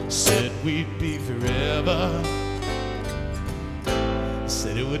 Said we'd be forever,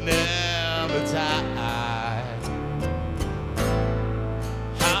 said it would never die.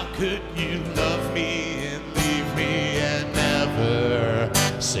 How could you love me and leave me and never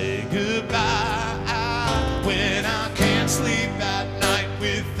say goodbye? When I can't sleep at night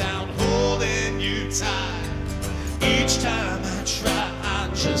without holding you tight. Each time I try, I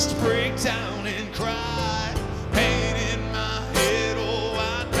just break down and cry. Pain in my head, oh,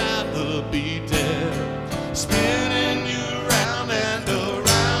 I'd rather be dead. Spinning you round and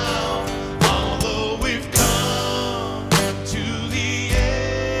around. Although we've come to the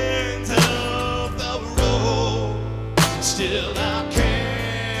end of the road, still I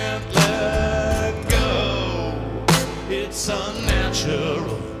can't let go. It's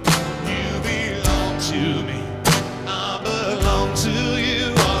unnatural. You belong to me, I belong to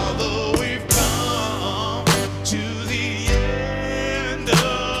you. Although we've come to the end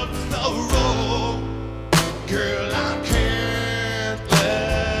of the road, girl, I can't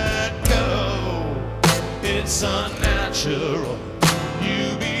let go. It's unnatural. You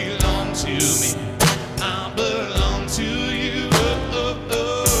belong to me, I belong to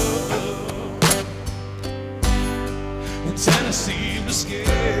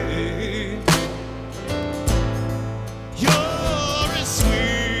yeah. You're as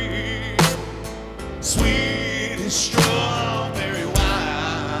sweet, sweet as strawberry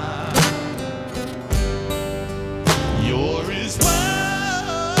wine. You're as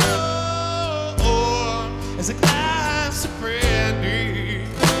warm as a glass of brandy.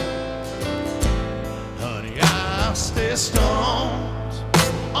 Honey, I'll stay stoned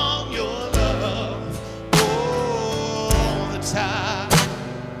on your love all the time.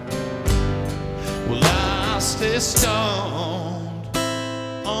 Well, I'll stay stoned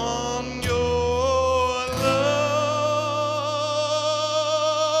on your love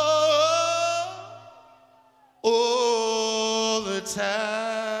all the time.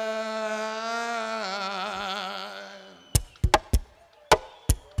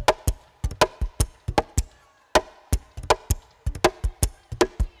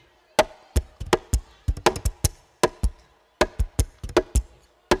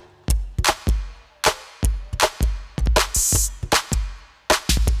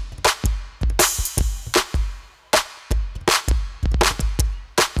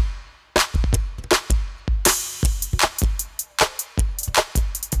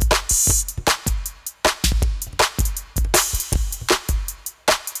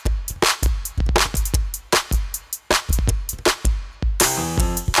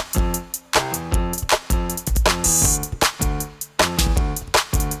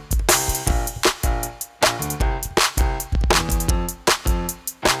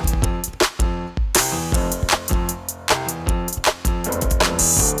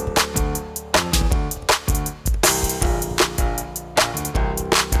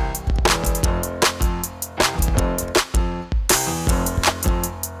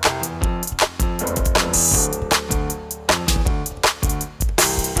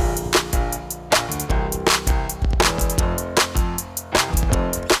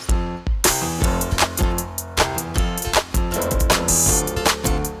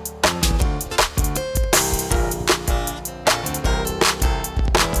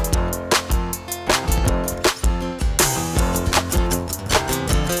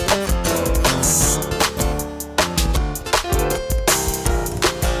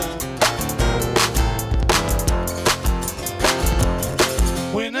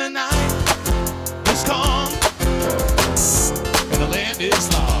 When the night is calm and the land is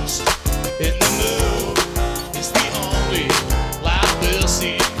lost, and the moon is the only light we'll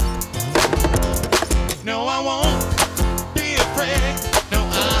see. No, I won't be afraid. No,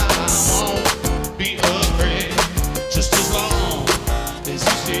 I won't be afraid. Just as long as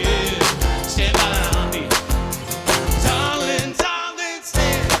you stand by me. Darling, darling,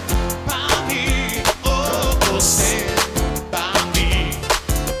 stand by me. Oh, stand by me.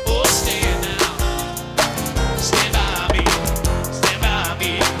 Oh, stand now. Stand by me. Stand by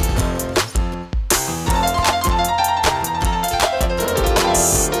me.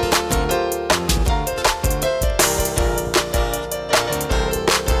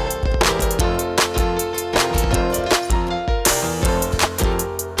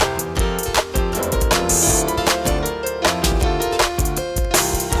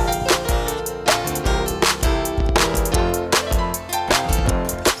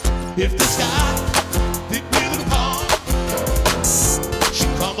 If the sky that we look upon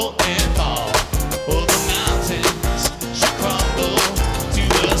should crumble and fall, or the mountains should crumble to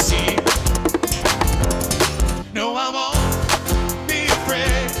the sea, no, I won't be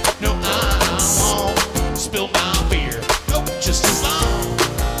afraid. No, I won't spill my beer. Nope, just as long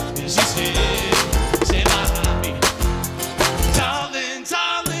as you stand by me. Darling,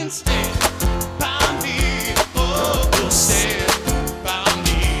 darling, stand by me. Oh, we'll stand by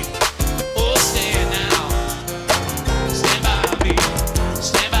me. Oh, stand now. Stand by me.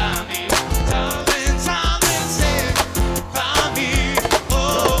 Stand by me. Darling, darling, stand by me.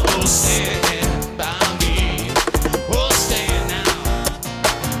 Oh, stand by me. Oh, stand now.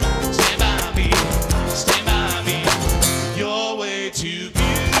 Stand by me. Stand by me. You're way too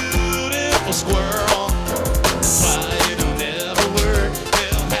beautiful, squirrel. That's why it'll never work.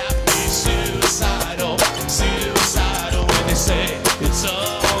 They'll have me suicidal, suicidal when they say it's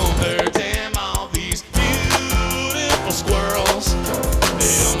over. Damn all these beautiful squirrels.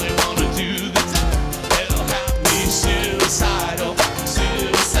 They only want to do the time. They'll have me suicidal,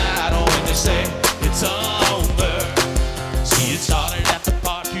 suicidal when they say it's over. See, it started at the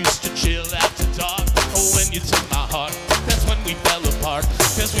park, used to chill after dark. Oh, when you took my heart, that's when we fell apart.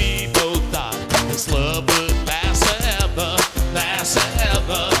 'Cause we both thought this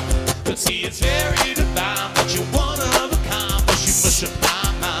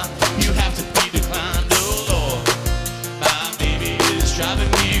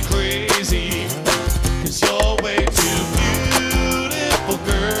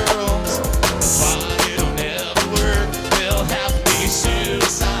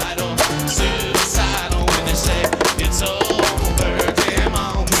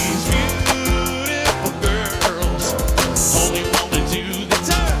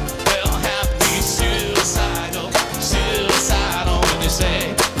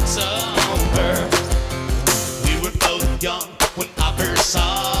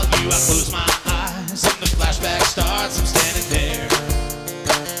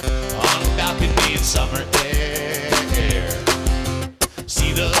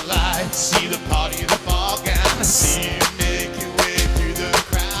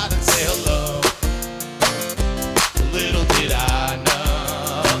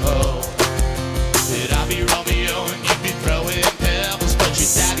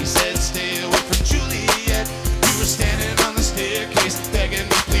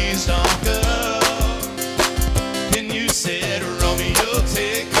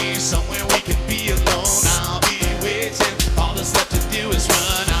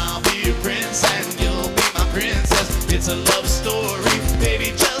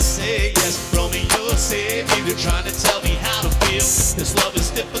trying to tell me how to feel. This love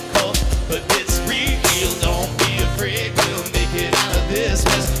is difficult, but it's real. Don't be afraid, we'll make it out of this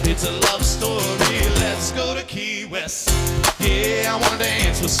mess. It's a love story, let's go to Key West. Yeah, I wanna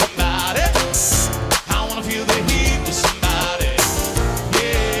dance with somebody. I wanna feel the heat with somebody.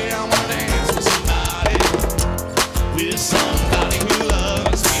 Yeah, I wanna dance with somebody. With somebody who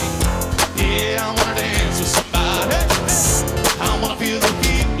loves me. Yeah, I wanna dance with somebody. I wanna feel the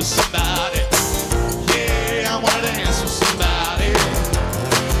heat with somebody. Yeah, I wanna dance with somebody.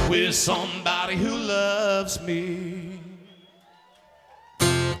 With somebody who loves me.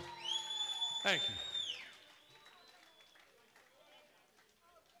 Thank you.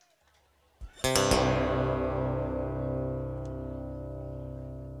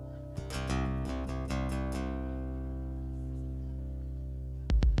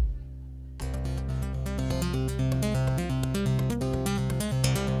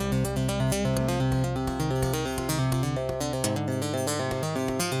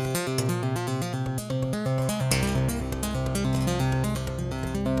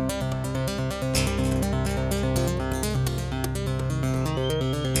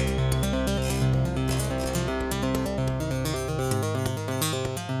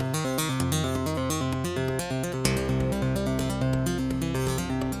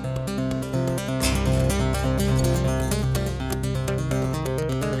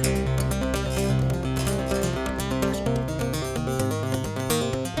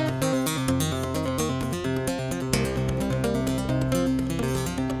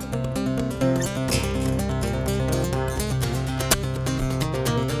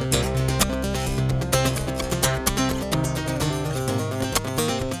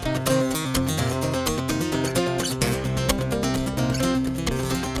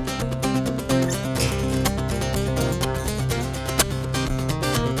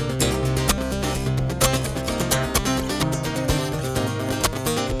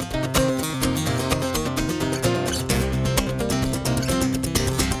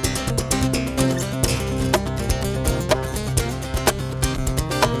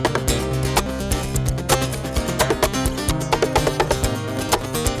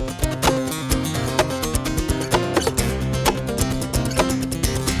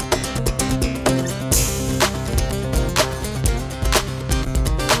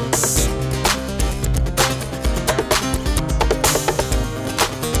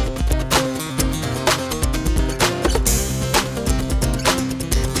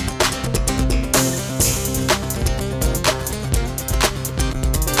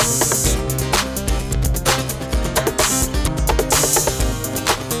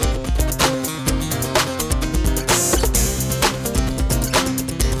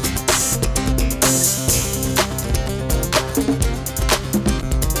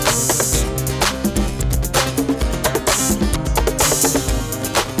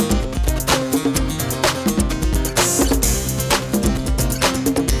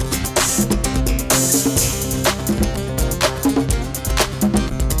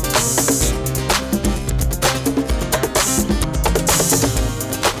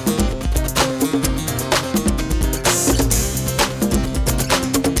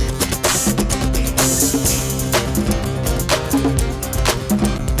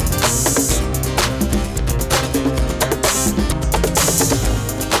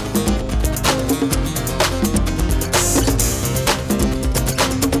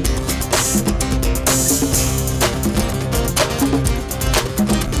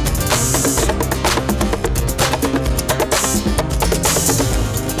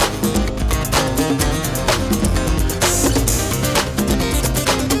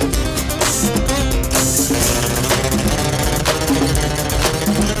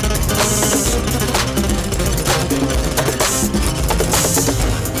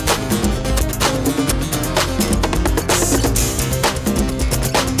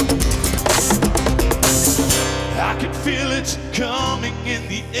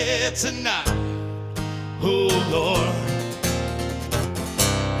 Tonight, oh Lord,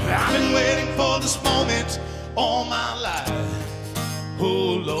 I've been waiting for this moment all my life.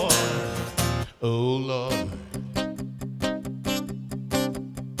 Oh Lord, oh Lord.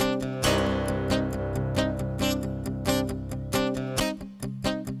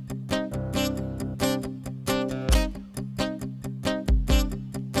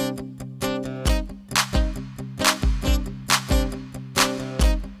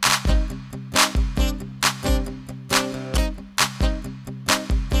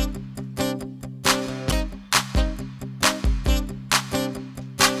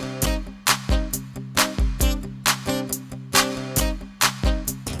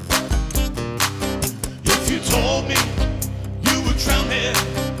 told me you would drown me,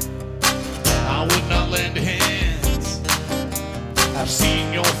 I would not lend a hand. I've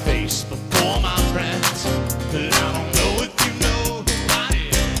seen your face before, my friend, but I don't know if you know who I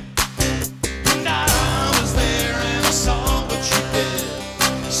am. And I was there and I saw what you did.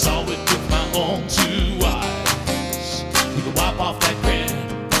 I saw it with my own two eyes. You can wipe off that grin,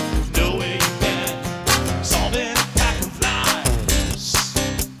 no way you can. It's all been a pack of lies.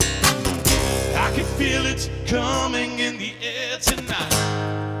 I can feel it coming in the air tonight.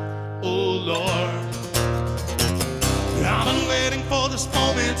 Oh Lord, I've been waiting for this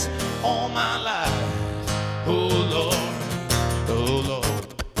moment all my life. Oh Lord, oh Lord.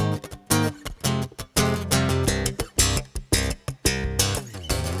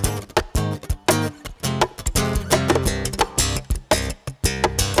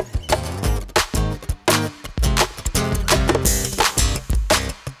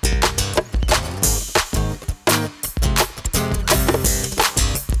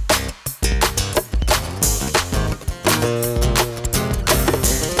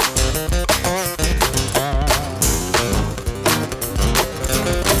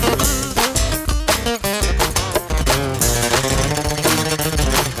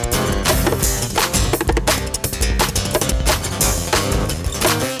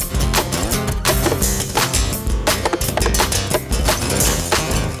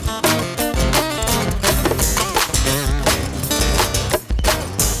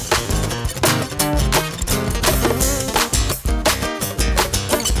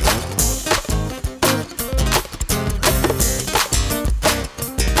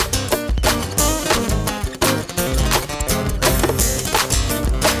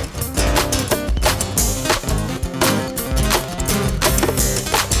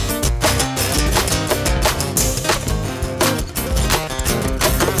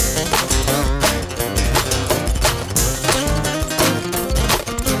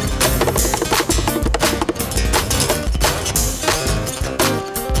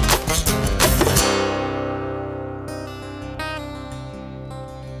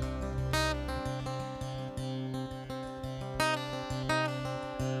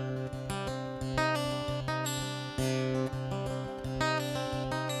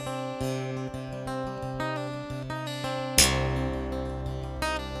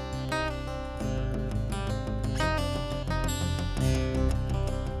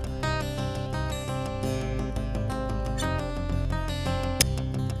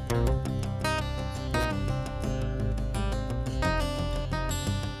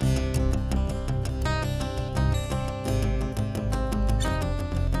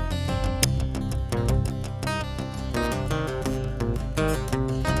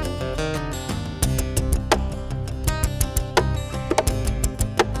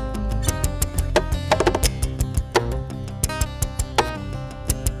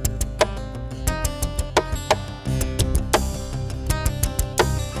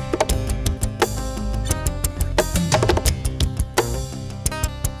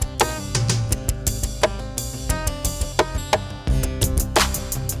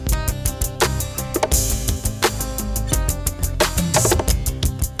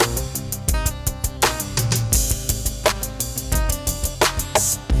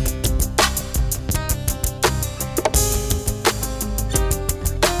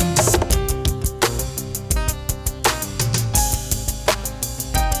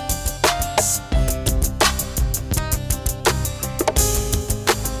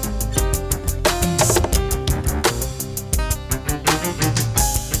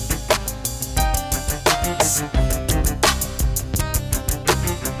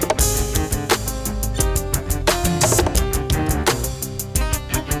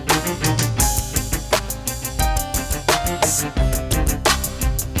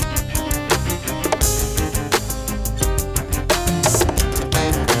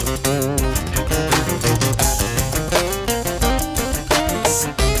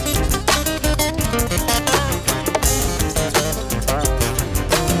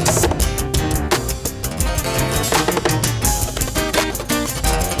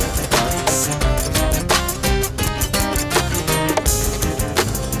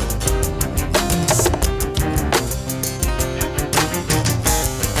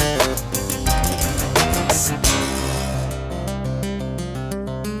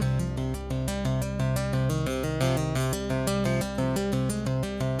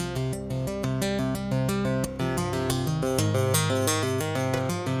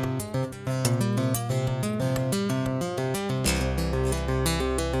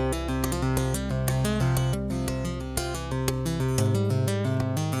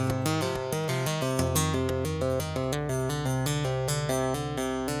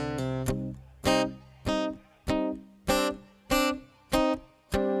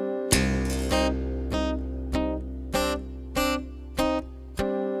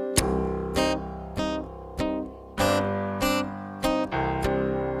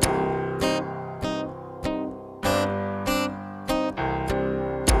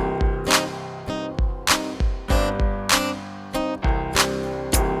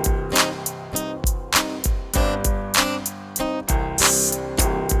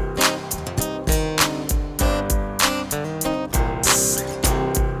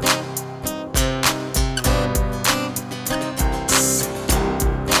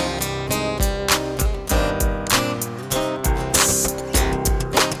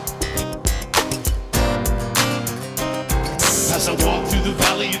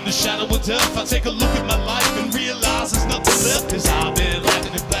 I take a look at my life and realize there's nothing left. Cause I've been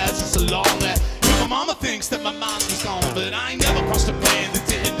laughing at classes so long that my mama thinks that my mind is gone. But I ain't never crossed a man that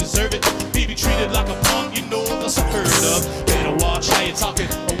didn't deserve it. Be treated like a punk, you know that's unheard of. Better watch how you're talking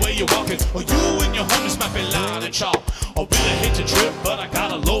or where you're walking, or you and your homies might be lying and chalk. I really hate to trip, but I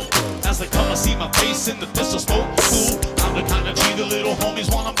gotta low. As they come, I see my face in the pistol smoke. Ooh, I'm the kind of G the little homies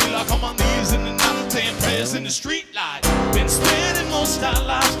wanna be like on my knees in the night, saying prayers in the street light. Been spending most our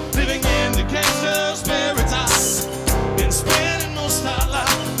lives living in the gangster's paradise. Been spending most our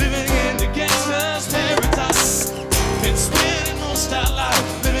lives living in the gangster's paradise. Been spending most our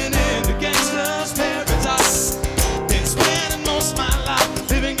lives living in the gangster's paradise. Been spending most my life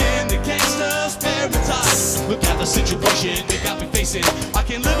living in the gangster's paradise. Look at the situation they got me facing. I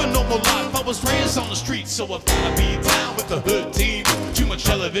can't live a normal life. I was raised on the streets, so I've gotta be down with the hood team. Too much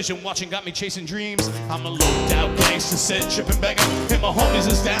television watching got me chasing dreams. I'm a low out gangster, said tripping back up. And my homies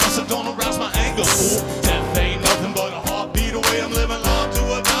is down, so don't arouse my anger. Fool, death ain't nothing but a heartbeat away. I'm living life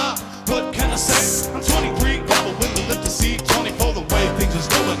to a die. What can I say? I'm 23, got a window lift to see 24. The way things is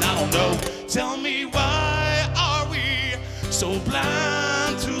going, I don't know. Tell me, why are we so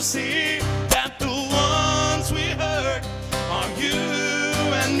blind to see that the ones we hurt are you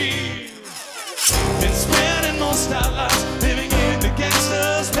and me? Been spending most our lives living in the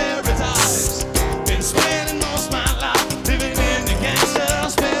gangster's paradise. Been spending most my life living in the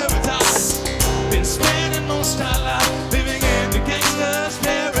gangster's paradise. Been spending most our life living in the gangster's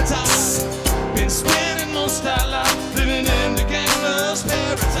paradise. Been spending most our life living in the gangster's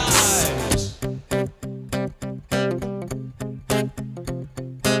paradise.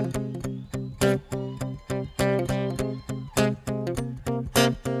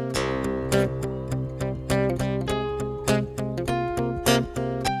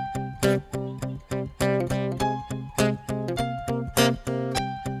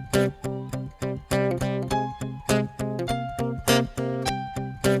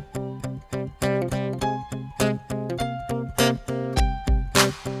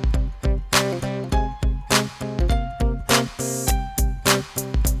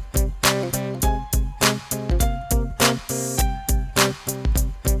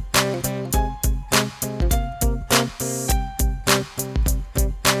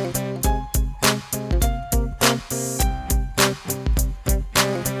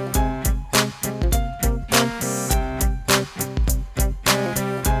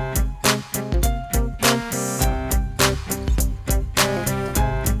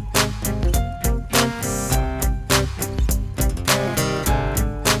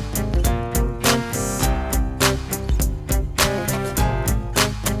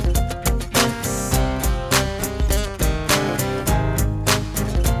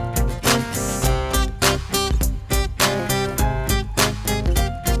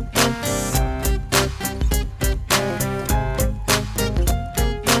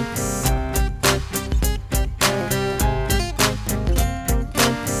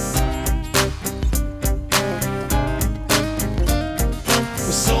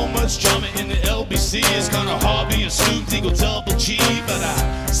 It's kinda hard being Snoop Eagle double G, but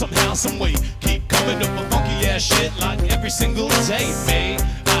I somehow, someway keep coming up with funky ass shit like every single day, man.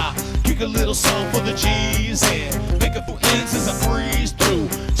 I kick a little song for the G's and make a few ends as I breeze through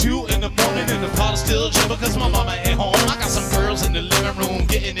 2 in the morning and the party's still chill because my mama ain't home. I got some girls in the living room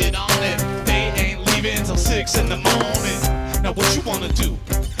getting it on and they ain't leaving till 6 in the morning. Now what you wanna do?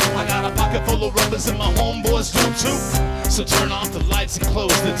 I got a pocket full of rubbers and my homeboys do too. So turn off the lights and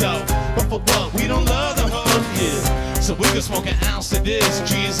close the door. But for what? We don't love the hood, yeah. So we can smoke an ounce of this.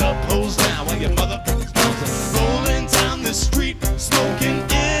 G's up, hoes down, while your motherfuckers bouncing. Rolling down the street, smoking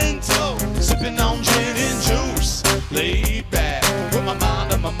in tow, sipping on gin and juice. Laid back, with my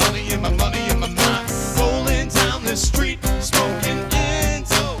mind on my money and my money in my mind. Rolling down the street, smoking in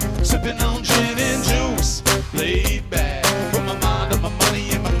tow, sipping on gin and juice. Laid back, with my mind on my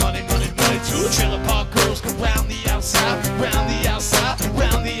money and my money, money, money. 2 trailer park girls come round the outside, round the outside,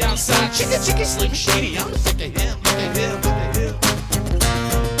 round the outside. Chicka, chicka, Slim Shady, I'm sick of him, look at him, look at him.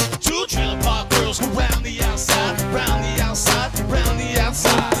 2 trailer park girls come round the outside, round the outside, round the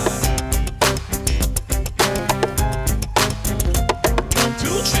outside.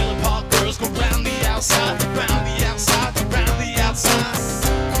 2 trailer park girls go round the outside, round the outside, round the outside.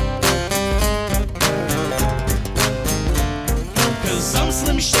 Cause I'm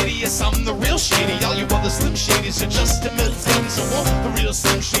Slim Shady, yes I'm the real Shady. All you other Slim Shadys are just imitating. So won't the real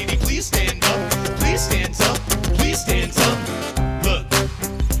Slim Shady please stand up, please stand up, please stand up. Look,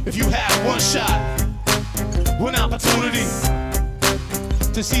 if you had one shot, one opportunity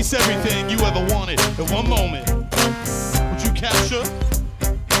to seize everything you ever wanted in one moment, would you capture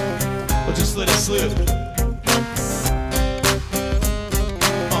or or just let it slip.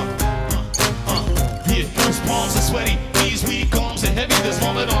 Yeah, his palms are sweaty, knees weak, arms are heavy. There's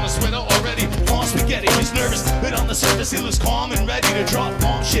vomit on his sweater already. On spaghetti, he's nervous, but on the surface he looks calm and ready to drop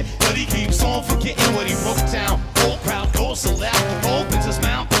bomb shit. But he keeps on forgetting what he wrote down. Whole crowd goes so loud, opens his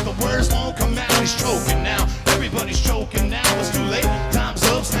mouth, but the words won't come out. He's choking now, everybody's choking now. It's too late, time's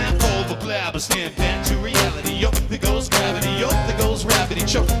up, snap over, blab, but stand back to reality. Yo, there goes gravity, yo, there goes gravity.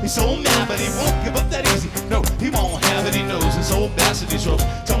 Choke, he's so mad, but he won't give up that easy. No, he won't have it, he knows his old bastard is rope.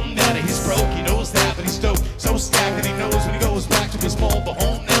 Don't matter, he's broke, he knows that, but he's dope. So stacked that he knows when he goes back to his mobile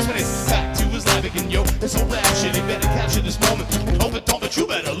home. That's when it's back to his life again, yo. It's all rap shit, he better capture this moment and hope it don't, but you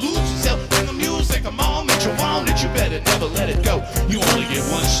better lose yourself in the music. Come on, make you want it, you better never let it go. You only get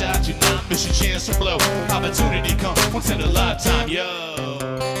one shot, you not miss your chance to blow. Opportunity come once in a lifetime, yo.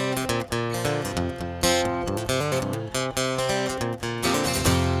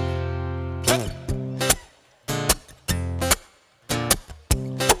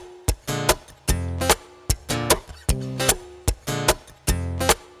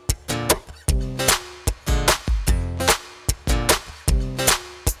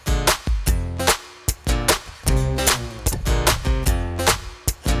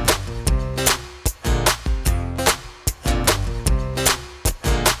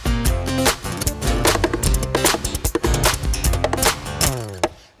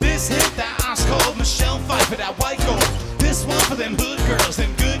 For that white gold, this one for them hood girls,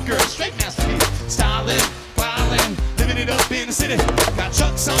 them good girls, straight masterpiece, styling, wildin', living it up in the city. Got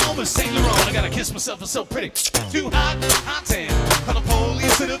Chuck's on with Saint Laurent, I gotta kiss myself, it's so pretty. Too hot, hot tan, call the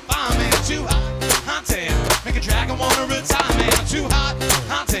police to the fireman. Too hot, hot tan, make a dragon wanna retire, man. I'm too hot,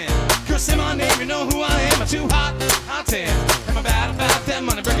 hot tan, girl say my name, you know who I am. I'm too hot, hot tan, am I bad about that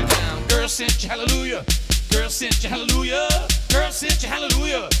money? Break it down, girl sent you hallelujah, girl sent you hallelujah, girl sent you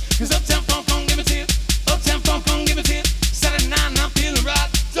hallelujah. Cause uptown funk, give it to you. Uptown funk, give it to you. Saturday night, I'm feeling right.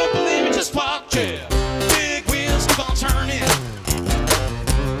 Don't believe me, just watch it. Big wheels keep on turning.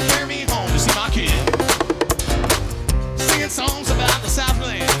 Carry me home to see my kid. Singing songs about the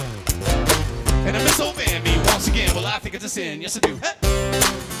Southland. And I miss old me once again. Well, I think it's a sin. Yes, I do. Hey.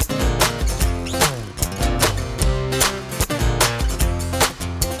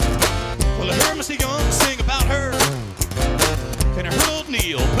 Well, I heard Missy Young sing about her. And I heard old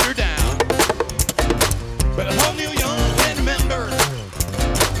Neil put her down. But a whole Neil Young can't remember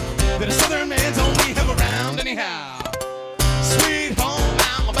that a southern man don't need him around anyhow. Sweet home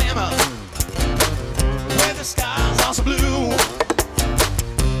Alabama, where the skies are so blue.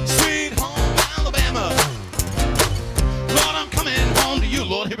 Sweet home Alabama, Lord, I'm coming home to you.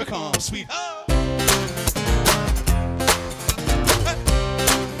 Lord, here it comes, sweet home.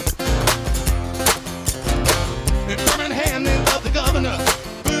 In Birmingham, they love the governor.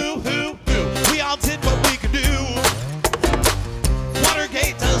 We all did what we could do.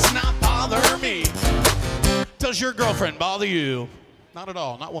 Watergate does not bother me. Does your girlfriend bother you? Not at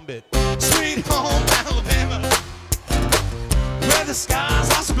all, not one bit. Sweet home Alabama, where the skies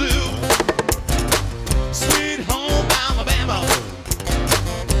are so blue. Sweet home Alabama,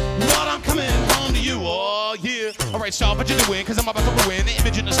 Lord, I'm coming home to you. Oh yeah. Alright, stop what you're doing, cause I'm about to ruin the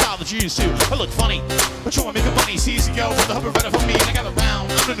image and the style that you used to. I look funny, but you're making money. See easy go with the hubba better for me. And I got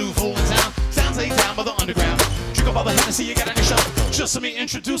around, I'm the new fool in town. Sounds laid down by the underground. Drink up all the Hennessy you got on your shelf. Just let me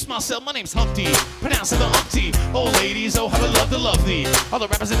introduce myself. My name's Humpty, pronounced it the Humpty. Old ladies, oh how I love to love thee. All the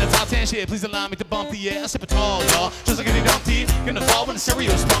rappers in the top 10 shit, please allow me to bump the yeah. I sip it tall, y'all, just like any Dumpty. Gonna fall when the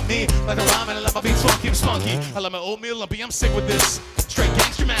stereos bump me. Like a rhyme and I love my beats funky and spunky. I love my oatmeal lumpy, I'm sick with this. Straight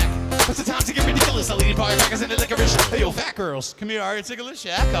gangster Mac. It's the time to get ridiculous. I lead firecrackers into licorice. Hey yo, fat girls, come here, are you ticklish?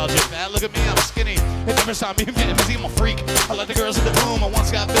 Yeah, I called you fat. Look at me, I'm skinny. It never saw me, I'm getting busy, I'm a freak. I like the girls in the boom. I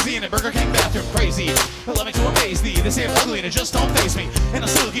once got busy in a Burger King bathroom, crazy. I love me to amaze thee. They say I'm ugly and it just don't face me. And I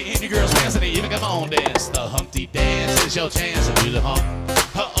still get in your girls' pants and they even got my own dance. The Humpty dance is your chance to do the hump.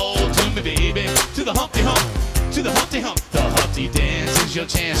 Uh-oh, to me, baby. To the Humpty hump. To the Humpty hump. The Humpty dance is your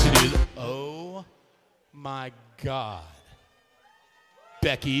chance to do the... Oh, my God.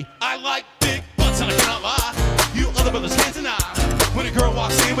 Becky, I like big butts and I cannot lie. You other brothers can't deny. When a girl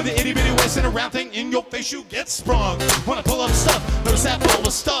walks in with an itty bitty waist and a round thing in your face, you get sprung. When I pull up stuff, notice that bowl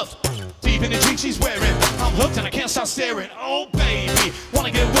was stuffed deep in the jeans she's wearing. I'm hooked and I can't stop staring. Oh baby,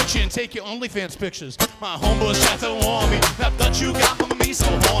 wanna get with you and take your OnlyFans pictures. My homeboys tried to warn me. That thought you got me so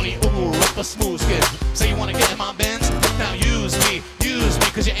horny. Ooh, rough a smooth skin. Say you wanna get in my Benz? Now use me,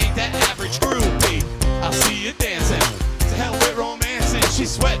 cause you ain't that average groupie. I see you dancing. To hell with romancing.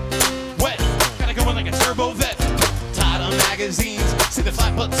 She's sweat, wet, gotta go in like a turbo vet. Tired of magazines, see the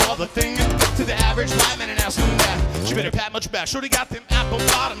flat butts all the thing. To the the average white man and ask who that. She better pat much back. Shorty got them apple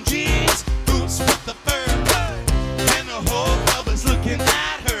bottom jeans, boots with the fur, and the whole club is looking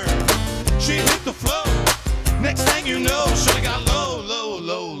at her. She hit the floor. Next thing you know, shorty got low, low,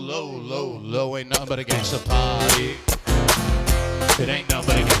 low, low, low, low. Ain't nothing but a gangsta party. It ain't nothing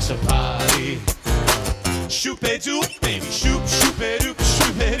but a gangsta party. Shoop-a-doop, baby, shoop-a-doop, shoop-a-doop,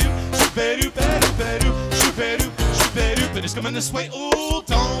 shoop-a-doop, shoop-a-doop, shoop-a-doop, and it's coming this way. Ooh,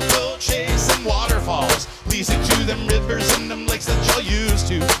 don't go chasing waterfalls. Please stick to them rivers and them lakes that y'all used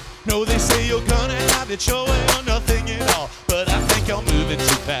to. No, they say you're gonna have it your way or nothing at all, but I think y'all moving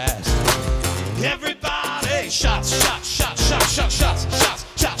too fast. Everybody, shots, shots, shots, shots, shots, shots, shots,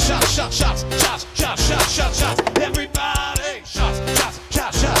 shots, shots, shots, shots, shots, shots, shots, shots, shots. Everybody, shots, shots,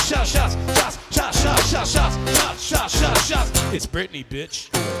 shots, shots, shots, shots, shots, shots, shots, shots, shots, shots, shots, shots. It's Britney, bitch.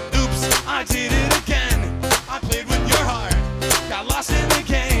 Oops, I did it again. I played with your heart, got lost in the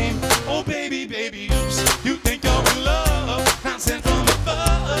game. Oh baby, baby, oops, you think you're in love? Not sent from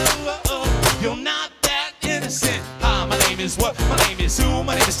above. You're not that innocent. Hi, my name is what? My name is who?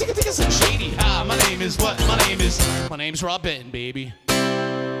 My name is Ticka Ticka Slim Shady. Hi, my name is what? My name's Rob Benton, baby.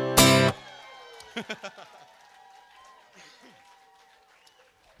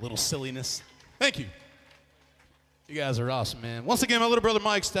 Little silliness. Thank you. You guys are awesome, man. Once again, my little brother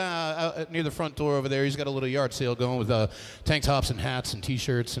Mike's out near the front door over there. He's got a little yard sale going with tank tops and hats and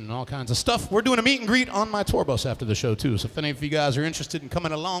T-shirts and all kinds of stuff. We're doing a meet and greet on my tour bus after the show, too. So if any of you guys are interested in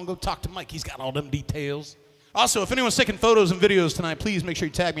coming along, go talk to Mike. He's got all them details. Also, if anyone's taking photos and videos tonight, please make sure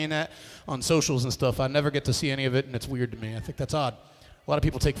you tag me in that on socials and stuff. I never get to see any of it, and it's weird to me. I think that's odd. A lot of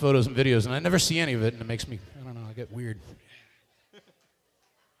people take photos and videos, and I never see any of it, and it makes me, I don't know, I get weird.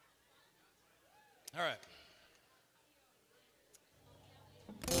 All right.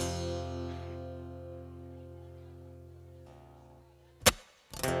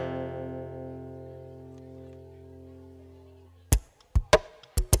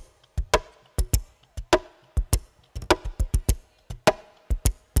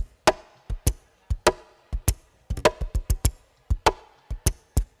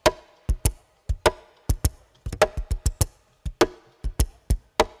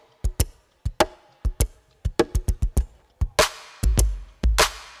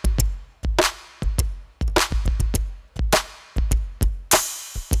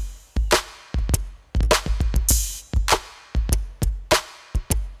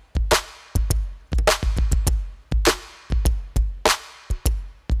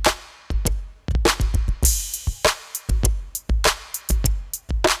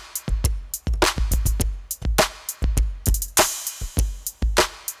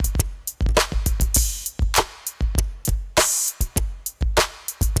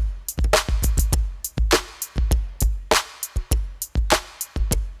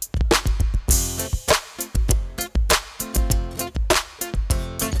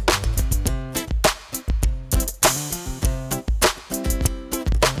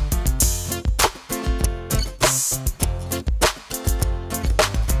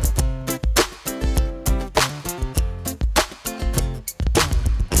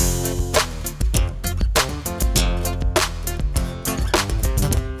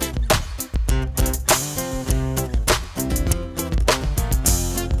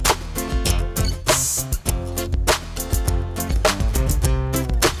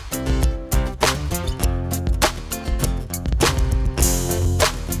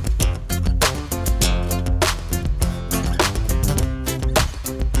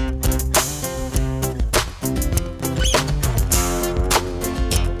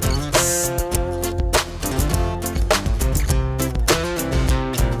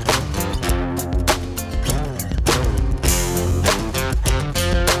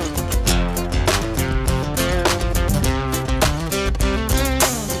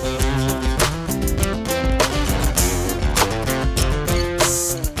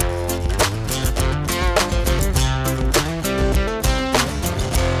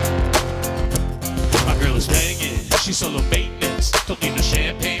 She's solo maintenance, don't need no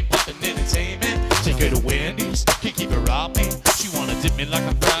champagne, popping entertainment. Take her to Wendy's, can't keep her off me. She wanna dip me like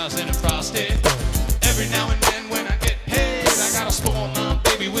I'm fries in a frosted. Every now and then when I get paid, I gotta spoil my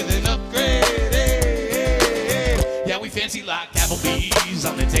baby with an upgrade. Yeah, we fancy like Applebee's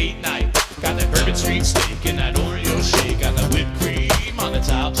on the date night. Got that bourbon street steak and that Oreo shake. Got that whipped cream on the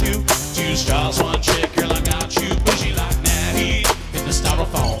top too. 2 straws, 1 chick, girl, I got you. Bougie like Natty in the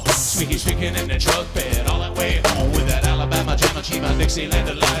styrofoam. Squeaky speaking in the truck bed all that way home with that Alabama Jamma Chima Dixieland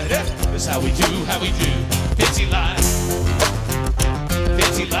delight. Yeah, this how we do, fancy life,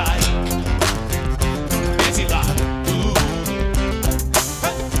 fancy life, fancy life. Ooh.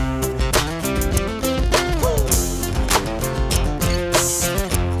 Hey.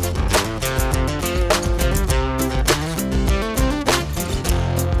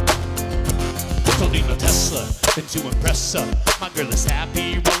 Tesla than to impress her. My girl is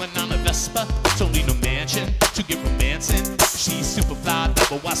happy rolling on a Vespa. Don't need no mansion to get romancing. She's super fly,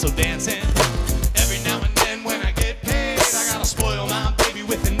 double why so dancing. Every now and then when I get paid, I gotta spoil my baby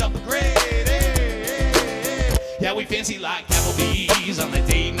with an upgrade. Yeah, we fancy like Applebee's on a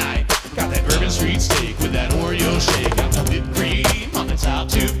date night. Got that Bourbon Street steak with that Oreo shake. Got the whipped cream on the top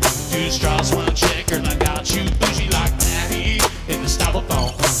two. Two straws, one checker. I got you bougie like Natty in the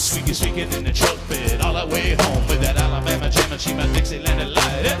styrofoam. Squeaking in the truck bed all that way home with that Alabama jam and she my Dixieland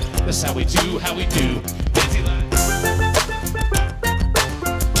delight. That's how we do, fancy like.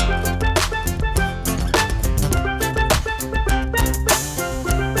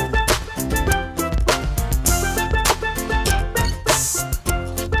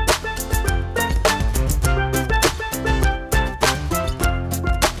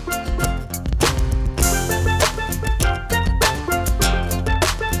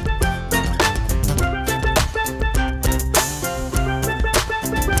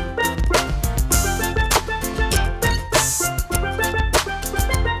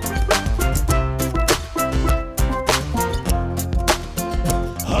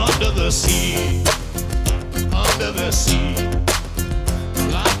 Under the sea,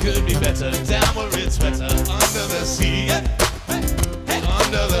 life could be better down where it's wetter. Under the sea,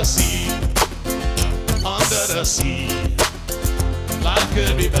 under the sea, under the sea, life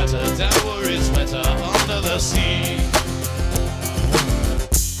could be better down where it's wetter. Under the sea.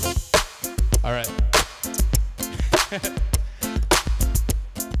 All right.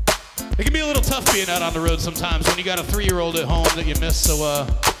 It can be a little tough being out on the road sometimes when you got a 3-year-old at home that you miss, so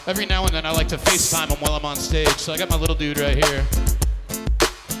every now and then I like to FaceTime him while I'm on stage, so I got my little dude right here.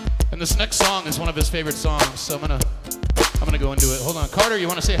 And this next song is one of his favorite songs, so I'm gonna go into it. Hold on, Carter, you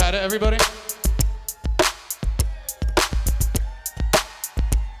wanna say hi to everybody?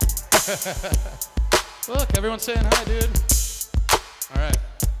 Look, everyone's saying hi, dude. All right.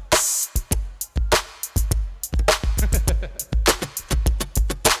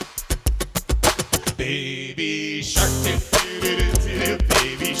 Baby shark,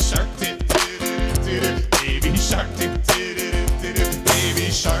 baby shark, baby shark, baby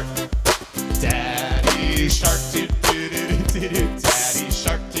shark, daddy shark, daddy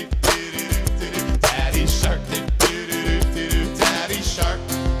shark, daddy shark, daddy shark,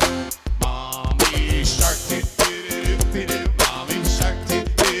 mommy shark, mommy shark,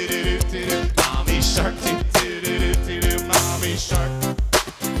 mommy shark, mommy shark.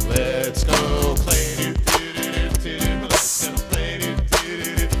 Let's go play.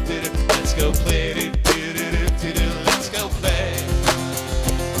 Let's go play. Let's go play.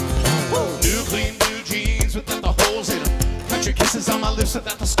 New clean blue jeans without the holes in them. Country kisses on my lips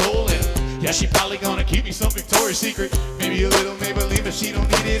without the skull in them. Yeah, she probably gonna keep me some Victoria's Secret. Maybe a little Maybelline, but she don't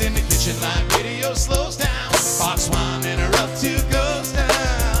need it in the kitchen. Like video slows down. Fox wine interrupt to goes down.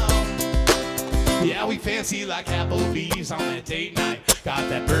 Yeah, we fancy like Applebee's on that date night. Got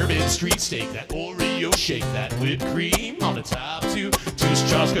that Bourbon Street steak, that Oreo shake, that whipped cream on the top two. Two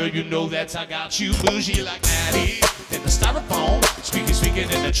straws, girl, you know that I got you bougie like Natty in the styrofoam.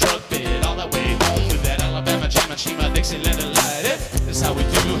 Squeaking in the truck bed all that way home with that Alabama jam and she my Dixieland delight. That's how we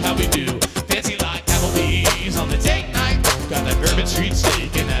do, fancy like Applebee's on the date night. Got that Bourbon Street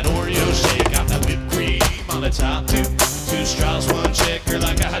steak and that Oreo shake. Got that whipped cream on the top two. Two straws, one checker,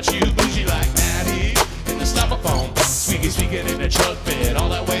 like I got you bougie like Natty in the styrofoam. Squeaking in the truck bed all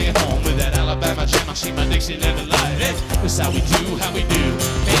that way home with that Alabama jam and she my Dixieland delight. That's how we do,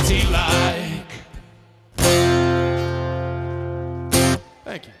 fancy like.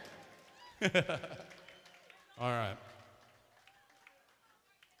 Thank you. All right.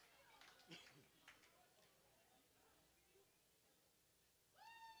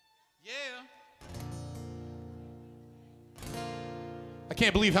 Yeah. I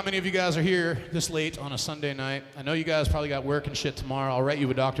can't believe how many of you guys are here this late on a Sunday night. I know you guys probably got work and shit tomorrow. I'll write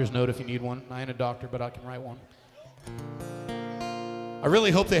you a doctor's note if you need one. I ain't a doctor, but I can write one. I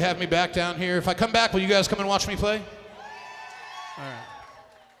really hope they have me back down here. If I come back, will you guys come and watch me play? All right.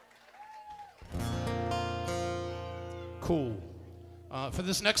 Cool. For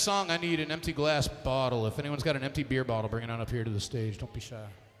this next song, I need an empty glass bottle. If anyone's got an empty beer bottle, bring it on up here to the stage. Don't be shy.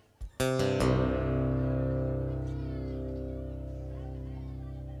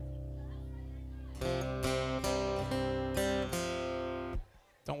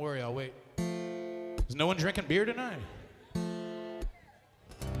 Don't worry, I'll wait. Is no one drinking beer tonight?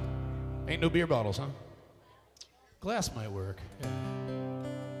 Ain't no beer bottles, huh? Glass might work. Yeah.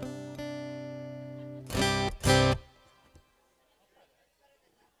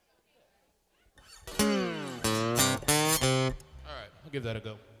 All right, I'll give that a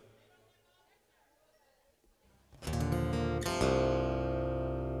go.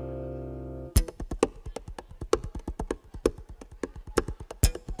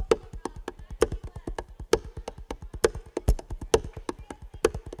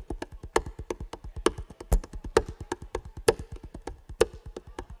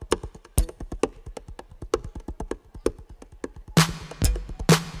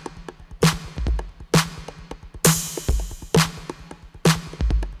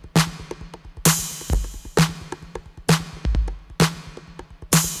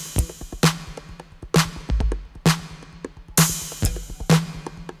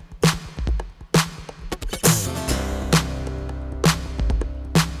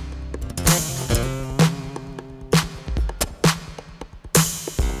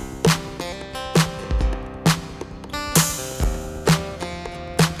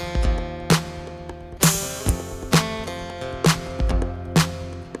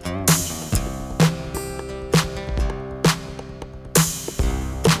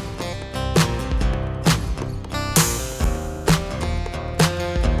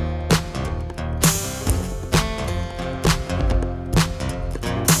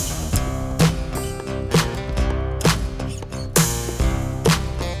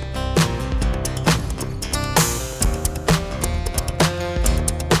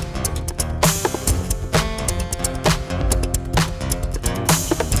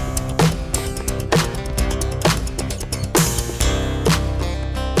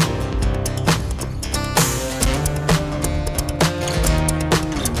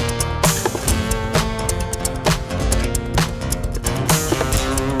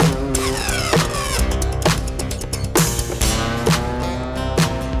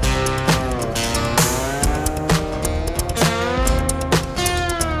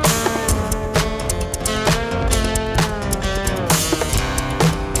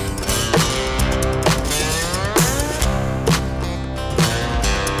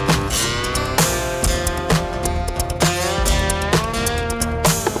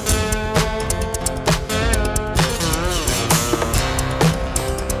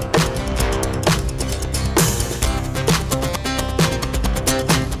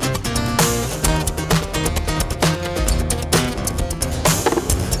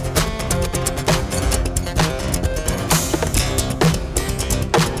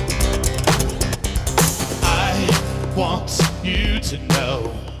 to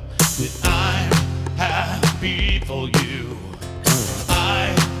know that I'm happy for you.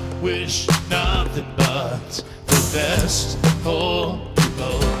 I wish nothing but the best for you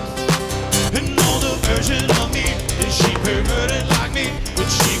both. And all the version of me, is she perverted like me?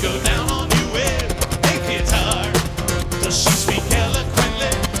 Would she go down on you with a guitar? Does she speak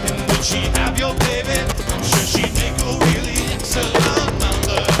eloquently? And would she have your baby? I'm sure she'd make a really excellent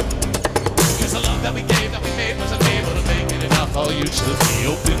mother. Cause the love that we gave, that we made, wasn't able to make it enough for you to be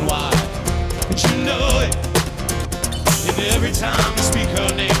open wide. And you know it. And every time you speak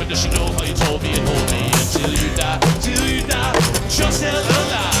her name, but does she know how you told me and hold me until you die, till you die, just still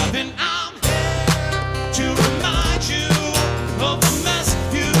alive. And I'm here to remind you of the mess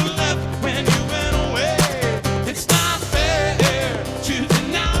you left when you went away. It's not fair to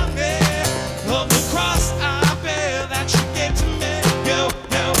deny me of the cross I bear that you gave to me.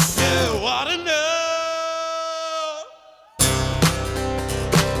 You ought to know.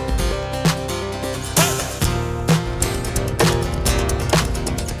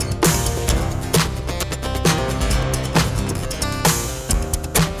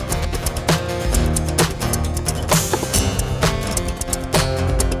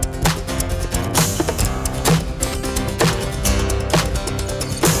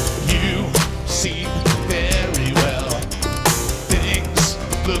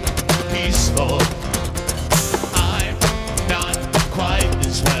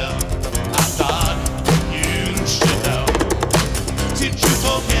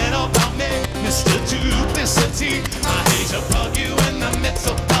 I hate to bug you in the midst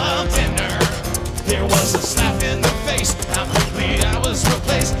of dinner. There was a slap in the face, how quickly I was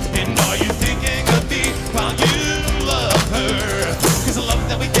replaced. And are you thinking of me while you love her? Cause the love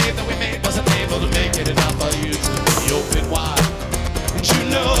that we gave, that we made, wasn't able to make it enough for you to be open wide. And you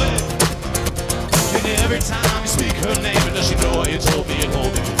know it. And every time you speak her name, and does she know you told me and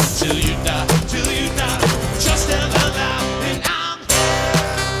hold me till you die, just still alive. And I'm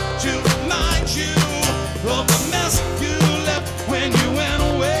here to remind you of the mess you left when you went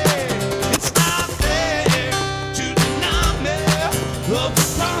away. It's not fair to deny me of the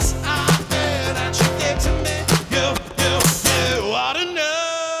cross I bear that you gave to me. You ought to know.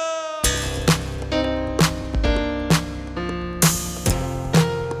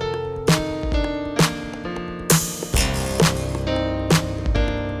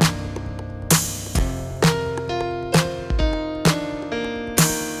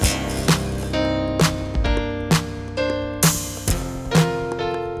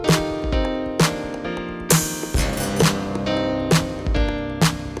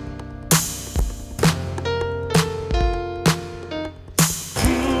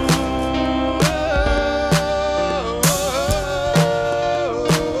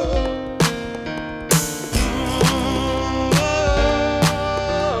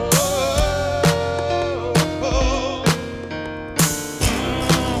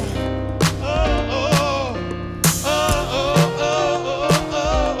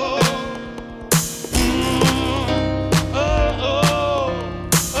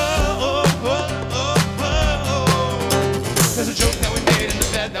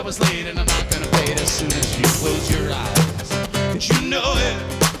 That was late and I'm not gonna fade as soon as you close your eyes. And you know it.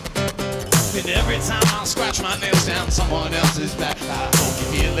 And every time I scratch my nails down someone else's back, I hope you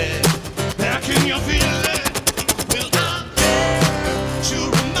feel it. How can you feel it? Well, I'm here to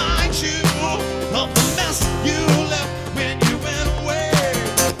remind you of the mess you left when you went away.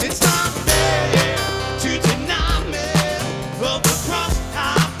 It's not fair to deny me of the cross I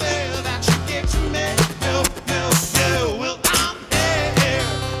bear that you gave to me. Well, I'm here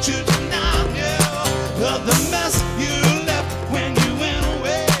to deny you of the mess you left when you went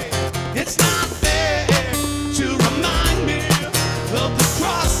away. It's not fair to remind me of the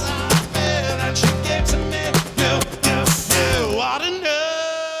cross I bear that you gave to me. You ought to know.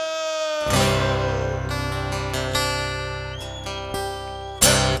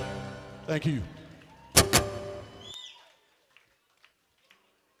 Thank you.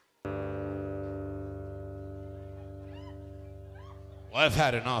 Well, I've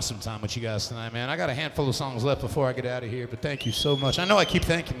had an awesome time with you guys tonight, man. I got a handful of songs left before I get out of here, but thank you so much. I know I keep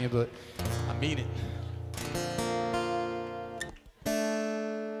thanking you, but I mean it.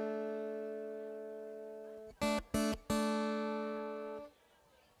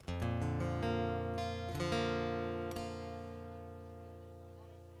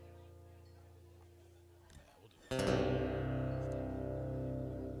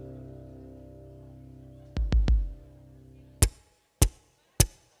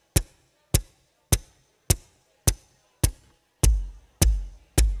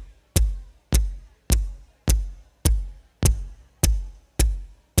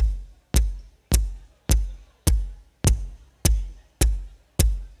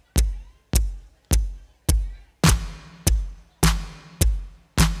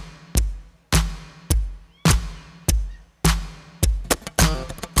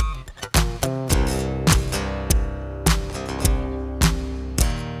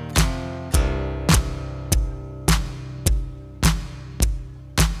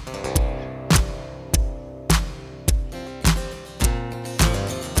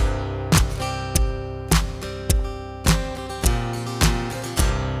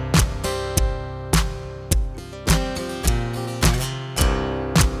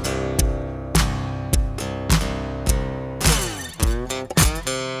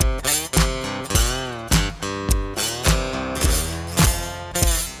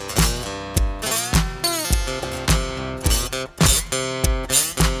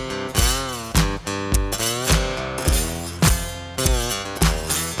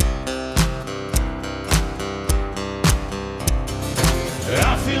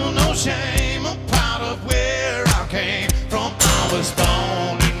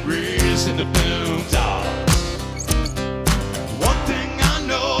 raised in the boondocks. One thing I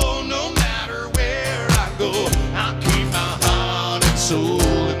know, no matter where I go, I keep my heart and soul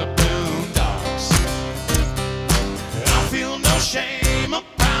in the boondocks. I feel no shame, I'm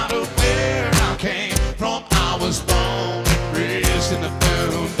proud of where I came from. I was born and raised in the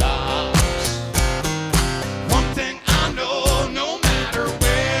boondocks. One thing I know, no matter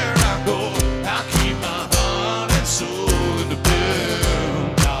where I go, I keep my heart and soul in the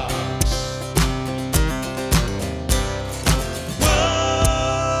boondocks.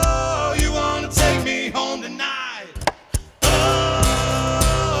 Whoa, you wanna take me home tonight?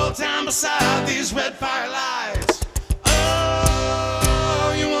 Oh, down beside these red firelights.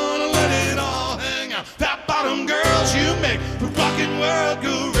 Oh, you wanna let it all hang out? Fat bottom girls, you make the rockin' world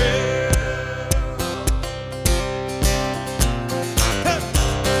go round.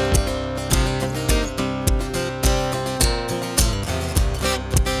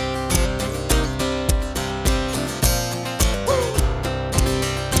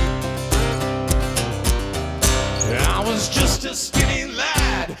 I was just a skinny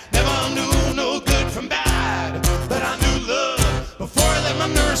lad, never knew no good from bad, but I knew love before I left my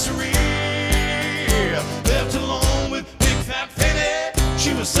nursery. Left alone with big fat Fanny,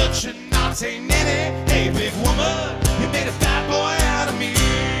 she was such a naughty nanny. Hey big woman, you made a bad boy out of me.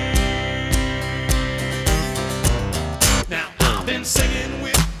 Now I've been singing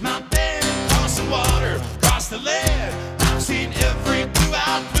with my band, crossing water, across the lead. I've seen every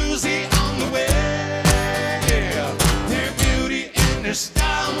blue-eyed bluesy on the way. Their beauty and their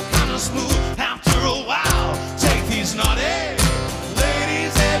style were kind of smooth after a while. Take these naughty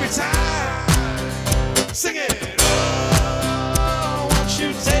ladies every time. Sing it. Oh, won't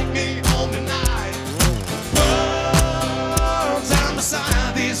you take me home tonight? Whoa, down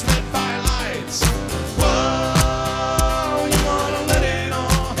beside these red firelights. Whoa, you wanna let it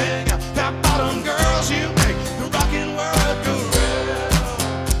all hang out? Fat bottom girls, you make the rockin' world go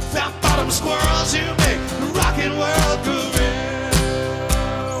round. Fat bottom squirrels, you make the rockin' world go round.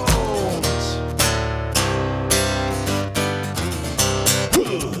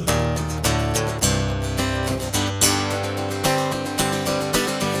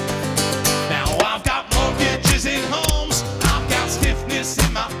 Now I've got mortgages and homes, I've got stiffness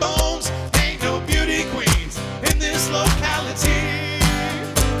in my bones. Ain't no beauty queens in this locality.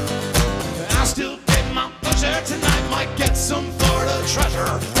 I still get my pleasure tonight, might get some Florida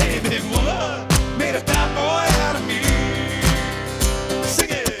treasure. Hey big woman, made a bad boy out of me. Sing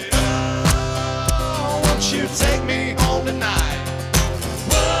it. Oh, won't you take me home tonight?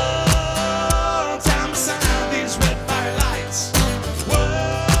 Whoa, down beside these red firelights.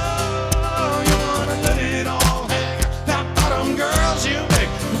 Whoa, you wanna let it all hang out? Fat bottom girls, you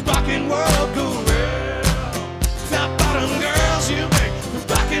make the rockin' world go round. Fat bottom girls, you make the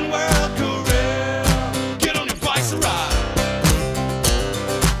rockin' world go round. Get on your bikes and ride.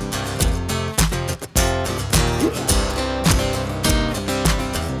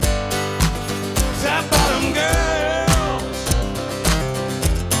 Fat bottom girls.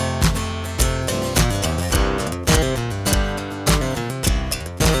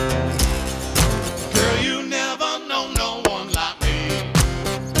 Girl, you never know no one like me.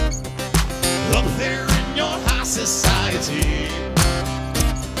 Up there in your high society,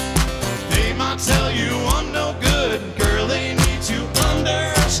 they might tell you I'm no good. Girl, they need to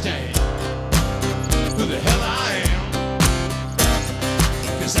understand who the hell I am.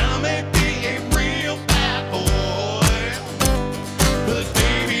 'Cause I may be a real bad boy, but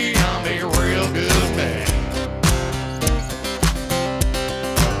baby, I'm a real good man.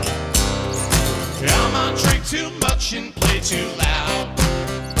 I might drink too much and play too loud,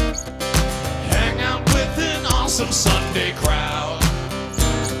 hang out with an awesome Sunday crowd.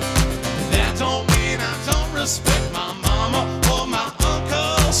 That don't mean I don't respect my mama or my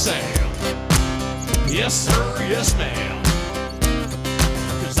Uncle Sam. Yes sir, yes ma'am.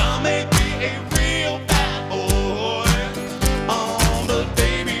 'Cause I may be a real bad boy, oh, but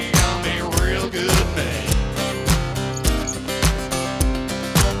baby, I'm a real good man.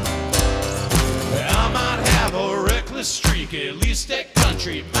 I might have a reckless streak, at least a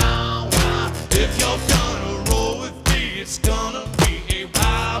country mile wide. If you're gonna roll with me, it's gonna be a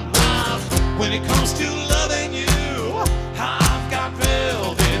wild ride. When it comes to loving you, I've got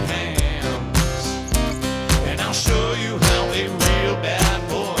velvet hands, and I'll show you how a real bad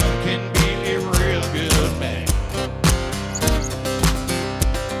boy can be a real good man.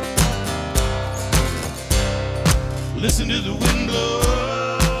 Listen to the wind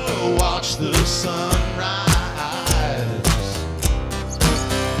blow, watch the sun rise,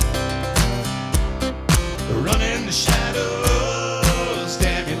 run in the shadows,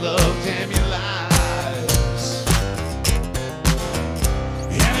 damn you love, damn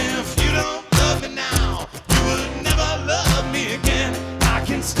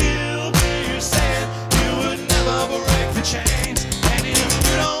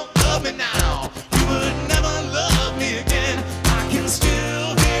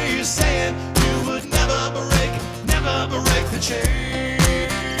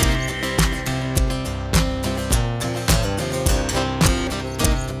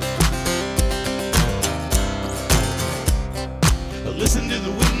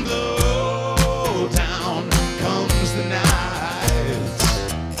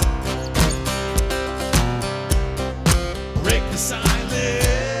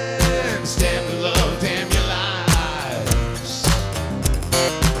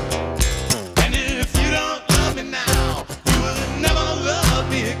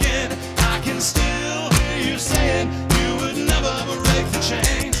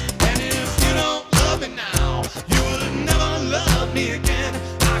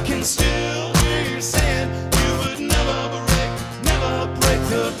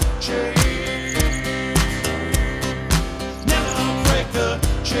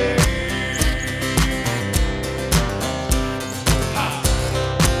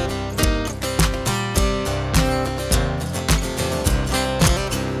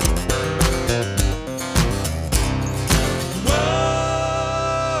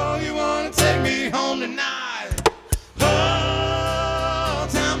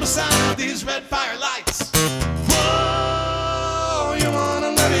use red fire lights. Whoa, you wanna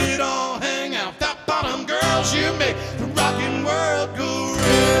let it all hang out. That bottom girls, you make the rockin' world go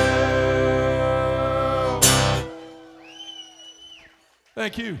round.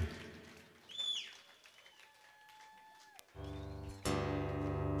 Thank you.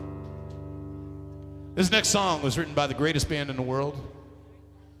 This next song was written by the greatest band in the world.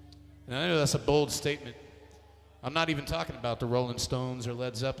 And I know that's a bold statement. I'm not even talking about the Rolling Stones or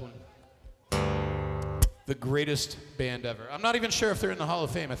Led Zeppelin. The greatest band ever. I'm not even sure if they're in the Hall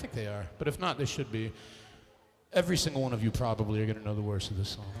of Fame. I think they are. But if not, they should be. Every single one of you probably are going to know the words of this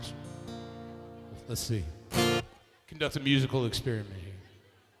song. Let's see. Conduct a musical experiment here.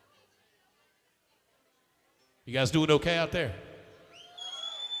 You guys doing okay out there?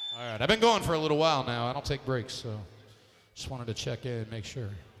 All right, I've been going for a little while now. I don't take breaks, so just wanted to check in and make sure.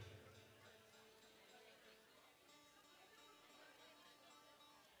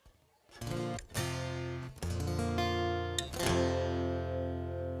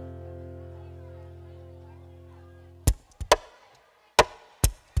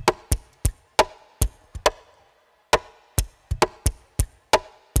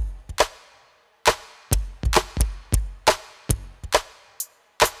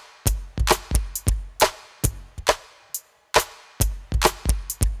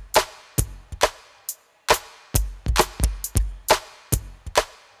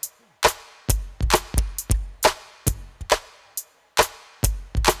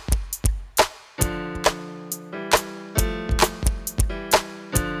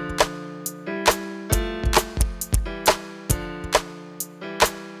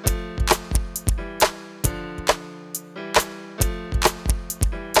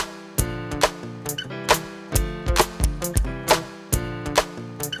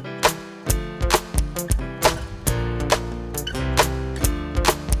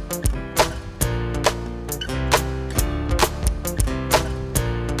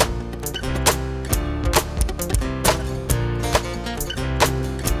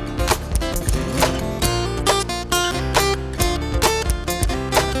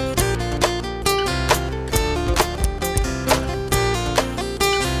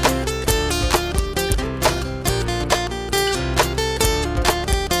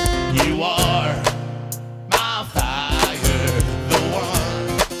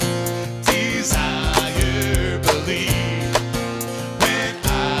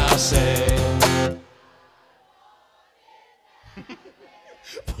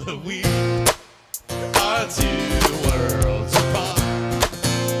 But we are two worlds apart.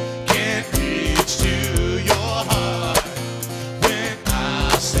 Can't reach to your heart when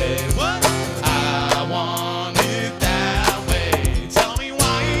I say what I want it that way. Tell me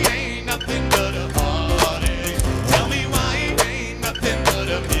why it ain't nothing but a heartache. Tell me why it ain't nothing but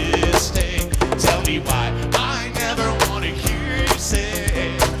a mistake. Tell me why I never want to hear you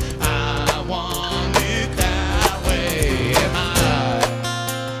say I want it that way. Am I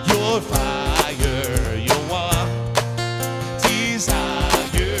your fire, your one desire?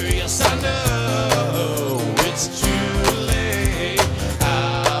 Yes, I know it's too late. I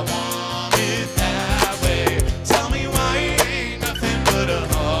want it that way. Tell me why it ain't nothing but a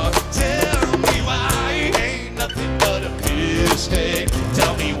heart. Tell me why it ain't nothing but a mistake.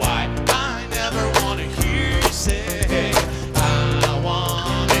 Tell me why I never want to hear you say I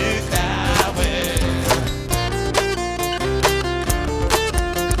want it that way.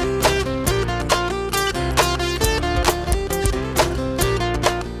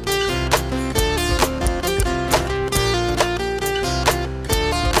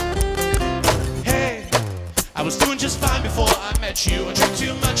 Hey, I was doing just fine before I met you. I drink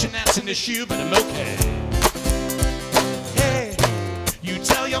too much and that's an issue, but I'm okay. Hey, you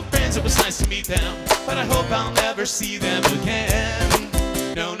tell your friends it was nice to meet them, but I hope I'll never see them again.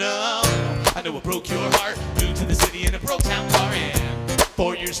 No, no, I know it broke your heart. Moved to the city in a broke town car and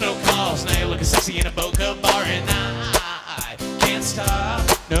 4 years no calls. Now you're looking sexy in a Boca bar and I can't stop.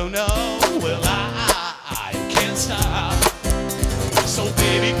 No, no, well I can't stop. So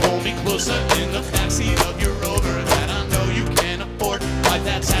baby, pull me closer in the backseat of your Rover that I know you can't afford. Wipe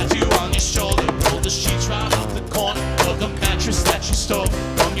that tattoo on your shoulder. Pull the sheets right off the corner of the mattress that you stole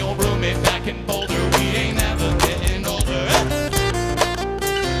from your roommate back in Boulder. We ain't ever getting older.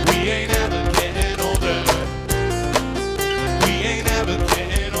 We ain't ever getting older. We ain't ever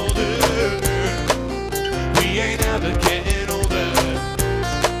getting older. We ain't ever getting older.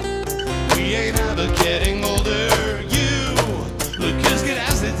 We ain't ever getting older. You look as good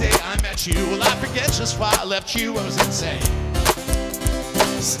as the day I met you. Will I forget just why I left you? I was insane.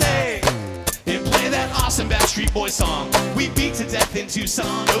 Stay and play that awesome Backstreet Boys song we beat to death in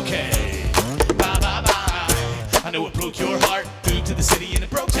Tucson. Okay. I know it broke your heart. Moved to the city in a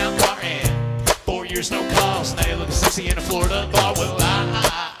broke down car, and 4 years no calls. Now you're looking sexy in a Florida bar. Well,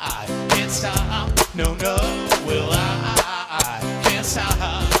 I can't stop. No, no. Well, I can't stop.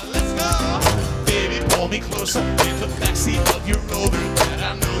 Let's go. Baby, pull me closer in the backseat of your Rover that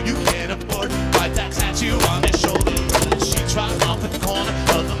I know you can't afford. Write that tattoo on your shoulder. She tried off at the corner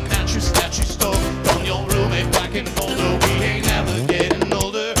of the mattress that you stole from your roommate back in Boulder. We ain't never getting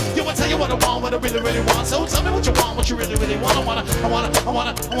older. Yo, I tell you what I want, what I really, really want. So tell me what you want, what you really, really want. I wanna,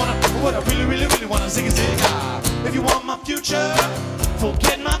 what I really, really, really wanna. Zig a zig ah. If you want my future,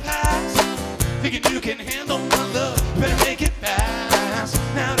 forget my past. Thinking you can handle my love, better make it fast.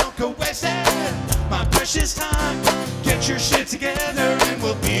 Now don't go wasting my precious time. Get your shit together and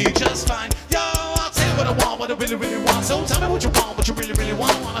we'll be just fine. Yo, I'll tell you what I want, what I really, really want. So tell me what you want, what you really, really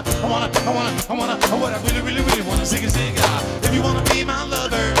want. I wanna, what I really, really, really wanna. Zig a zig ah. If you wanna be my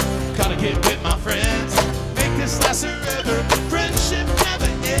lover, gotta get with my friends. Make this last forever. Friendship never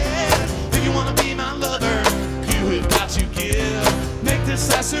ends. If you wanna be my lover, you have got to give. Make this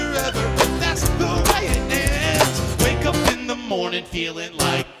last forever, but that's the way it ends. Wake up in the morning feeling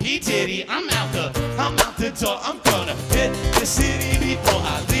like P. Diddy. I'm out the door. I'm gonna hit the city before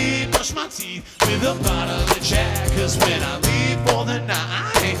I leave. Brush my teeth with a bottle of Jack. Cause when I leave for the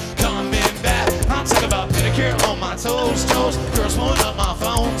night, I ain't coming back. I'm talking about pedicure on my toes. Girls blowing up my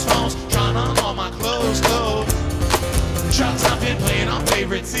phones. Trying on all my clothes. Shots I've been playing on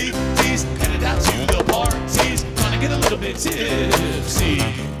favorite CDs. Headed out to the parties. Gonna get a little bit tipsy.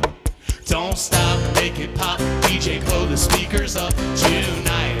 Don't stop, make it pop. DJ, blow the speakers up.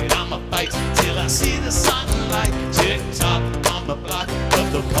 Tonight I'ma fight till I see the sunlight. Tick tock on the block, but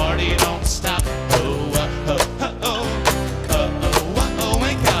the party don't stop. Oh, oh, oh, oh, oh, oh.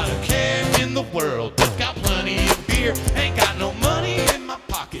 Ain't got a care in the world, but got plenty of beer. Ain't got no money in my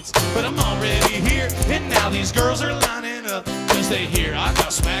pockets, but I'm already here. And now these girls are lining up, cause they hear I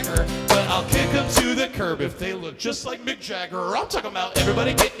got swagger. But I'll kick them to the curb if they look just like Mick Jagger. I'm talking about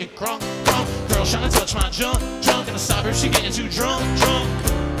everybody getting crunk. Girls trying to touch my junk. Gonna stop her if she getting too drunk.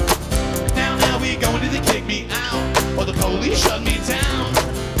 Now we going to the kick me out, or the police shut me down.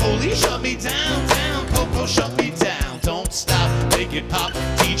 Police shut me down. Popo shut me down. Don't stop, make it pop.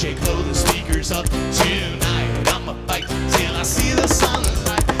 DJ, blow the speakers up. Tonight I'ma fight till I see the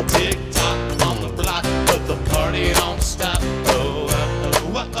sunlight. Tick tock on the block, but the party don't stop. Oh,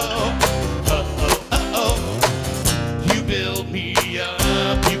 oh, oh, oh, oh, oh, oh, oh. You build me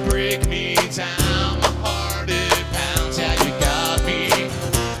up, you break me down. My heart it pounds, yeah, you got me.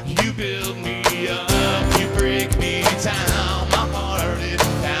 You build me up, you break me down. My heart it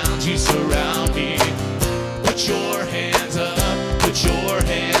pounds, you surround me. Put your hands up, put your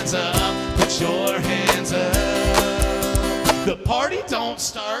hands up, put your hands up. The party don't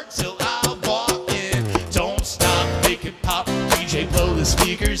start till I walk in. Don't stop, make it pop. DJ, blow the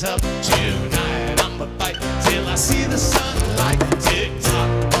speakers up. Tonight I'ma fight till I see the sunlight. Tick tock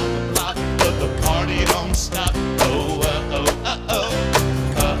on the block, but the party don't stop. Oh, oh, oh, oh,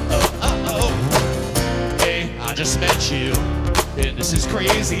 oh, oh, oh. Hey, I just met you, and this is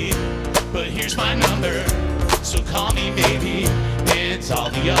crazy, but here's my number, so call me maybe. And all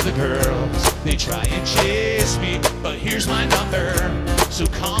the other girls, they try and chase me, but here's my number, so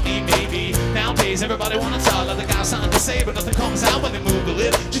call me maybe. Nowadays everybody wanna talk like they got something to say, but nothing comes out when they move the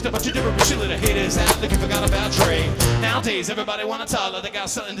lip. Just a bunch of different shit little haters out like you forgot about Dre. Nowadays everybody wanna talk like they got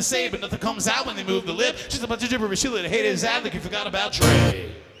something to say, but nothing comes out when they move the lip. Just a bunch of different shit little haters out like you forgot about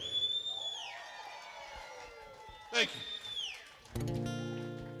Dre. Thank you.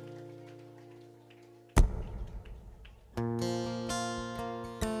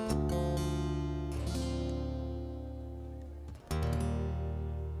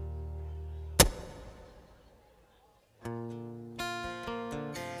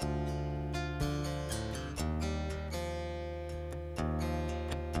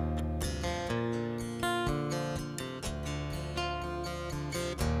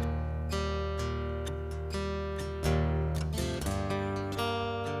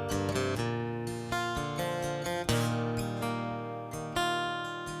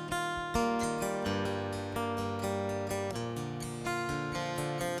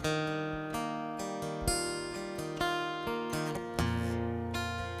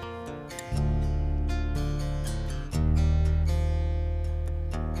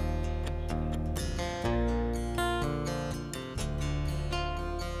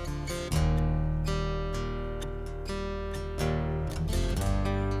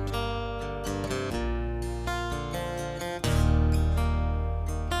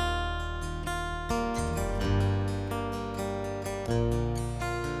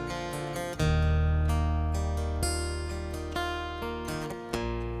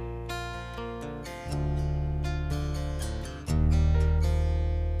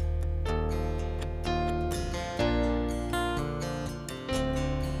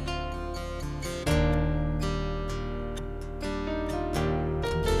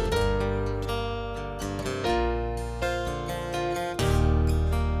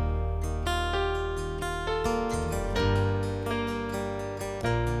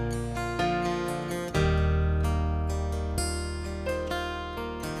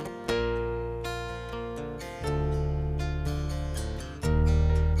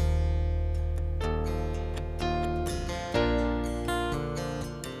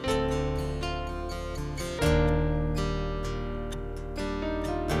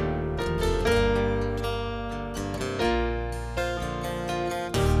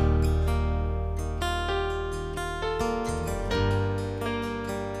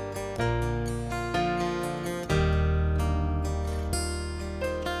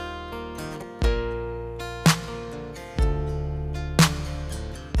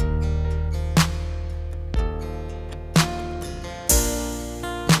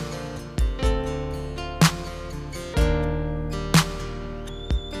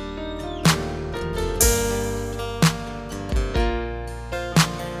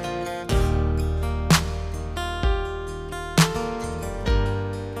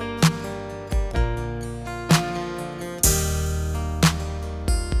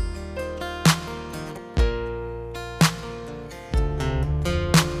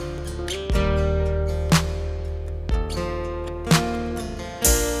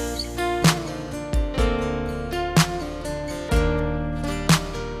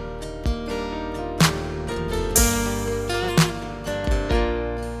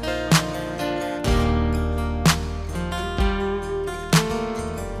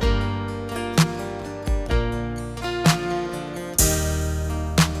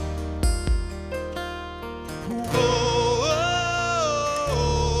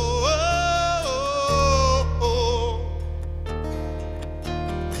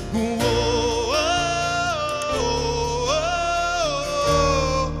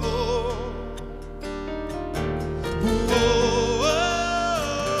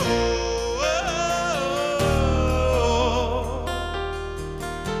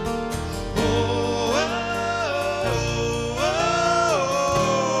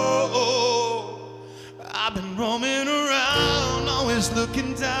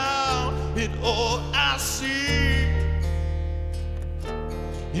 down at all I see.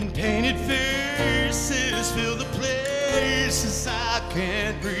 And painted faces fill the places I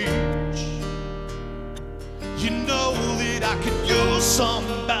can't reach. You know that I could use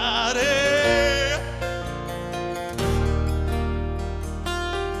somebody.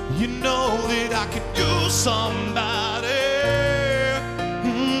 You know that I could use somebody.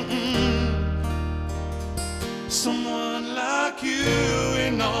 Someone like you,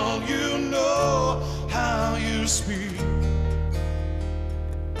 and all you know how you speak.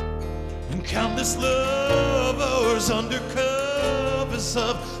 And countless lovers under covers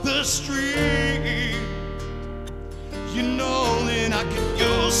of the street. You know that I could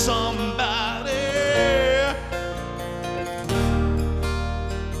use somebody.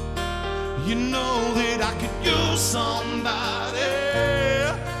 You know that I could use somebody.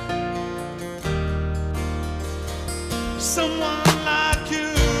 Someone like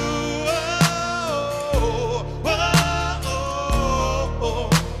you. Oh, oh, oh, oh.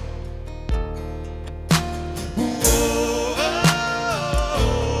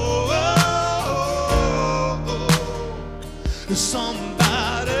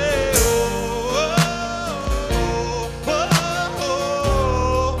 Somebody,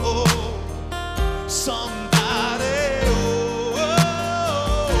 somebody,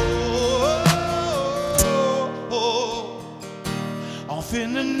 off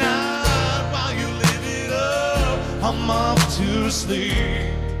in the night while you live it up, I'm off to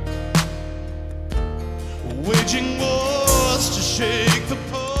sleep, waging wars to shake the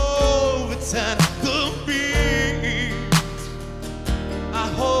poets and the beat. I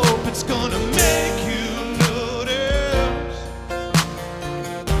hope it's gonna make you notice.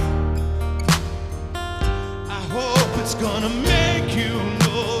 I hope it's gonna make you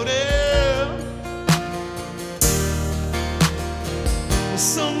notice.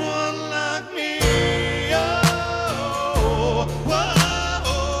 Someone like me. Oh, oh,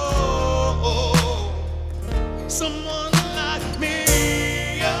 oh, oh. Someone like me.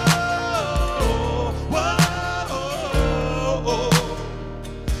 Oh, oh, oh, oh.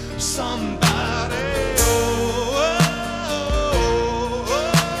 Somebody, oh, oh, oh,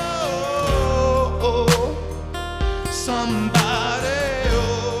 oh, oh. Somebody, oh,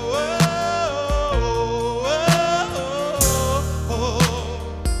 oh, oh, oh, oh.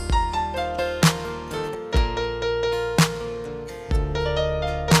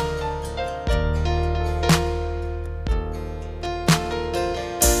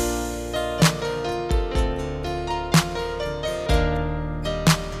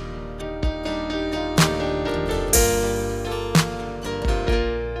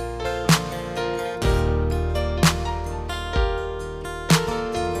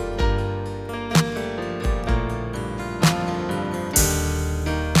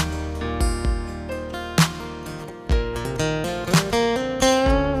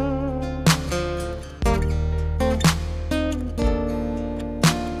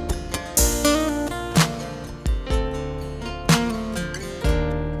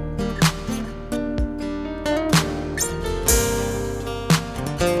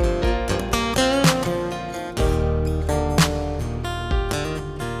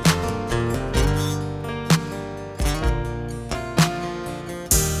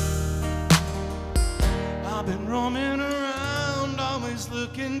 I've been roaming around, always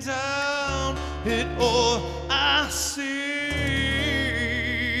looking down at all I see.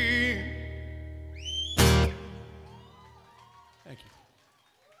 Thank you.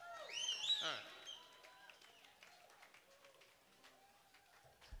 All right.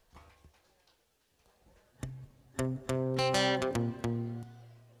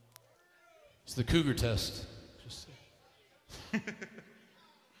 It's the cougar test. Just all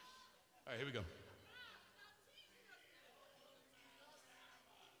right, here we go.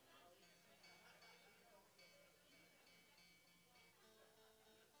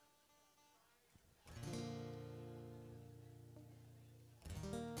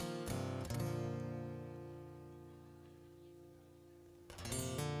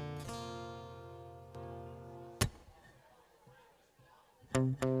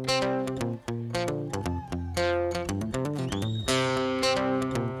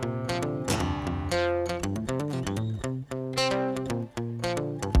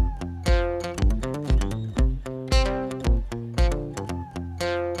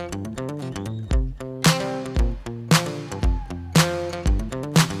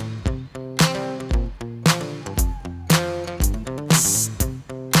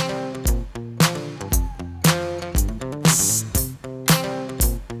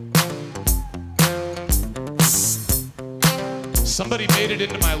 made it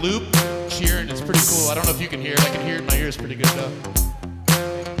into my loop, cheering. It's pretty cool. I don't know if you can hear it. I can hear it in my ears pretty good though.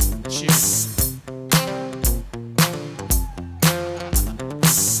 Cheer.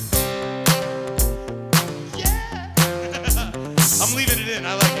 Yeah! I'm leaving it in.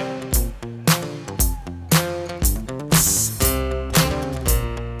 I like it.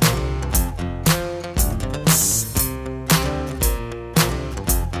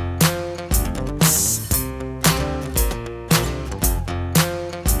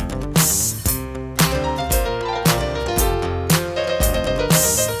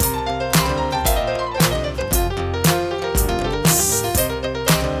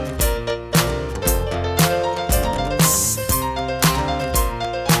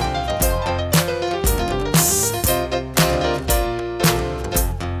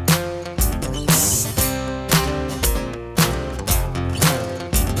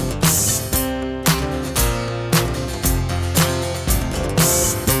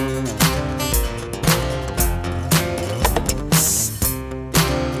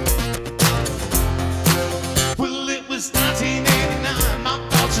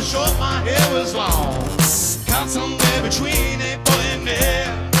 Somewhere between a boy and me.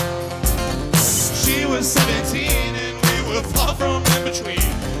 She was 17 and we were far from in between.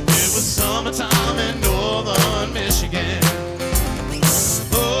 It was summertime in northern Michigan.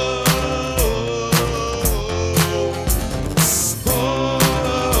 Oh, oh,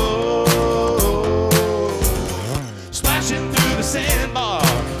 oh. Splashing through the sandbar,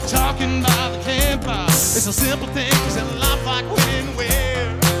 talking by the campfire. It's the simple things in life like when and where.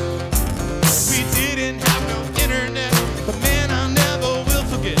 We didn't have no internet, but man, I never will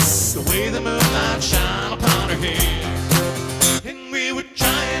forget the way the moonlight shine upon her hair. And we were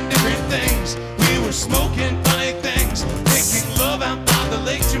trying different things, we were smoking funny things, making love out by the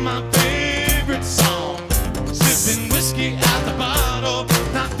lake to my favorite song. Sipping whiskey out the bottle,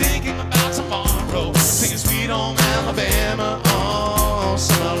 not thinking about tomorrow, singing Sweet Home Alabama all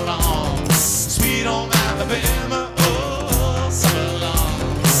summer long. Sweet Home Alabama all summer long.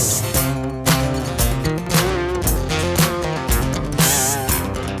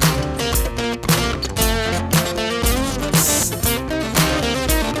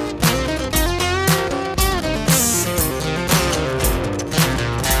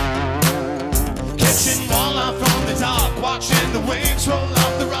 Watching the waves roll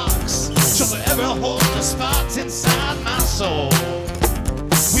off the rocks, she'll forever hold a spot inside my soul.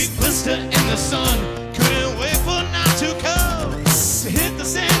 We blister in the sun, couldn't wait for night to come, to hit the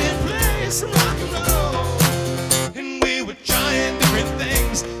sand and play some rock and roll. And we were trying different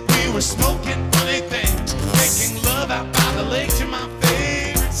things, we were smoking funny things, making love out by the lake to my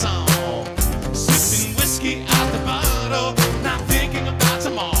favorite song. Sipping whiskey out the bottle, not thinking about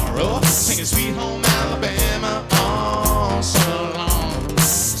tomorrow, singing Sweet Home Alabama all summer long.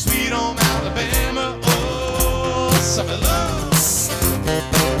 Sweet Home Alabama, oh, summer love.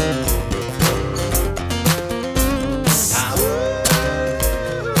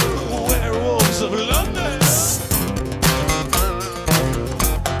 Werewolves of London.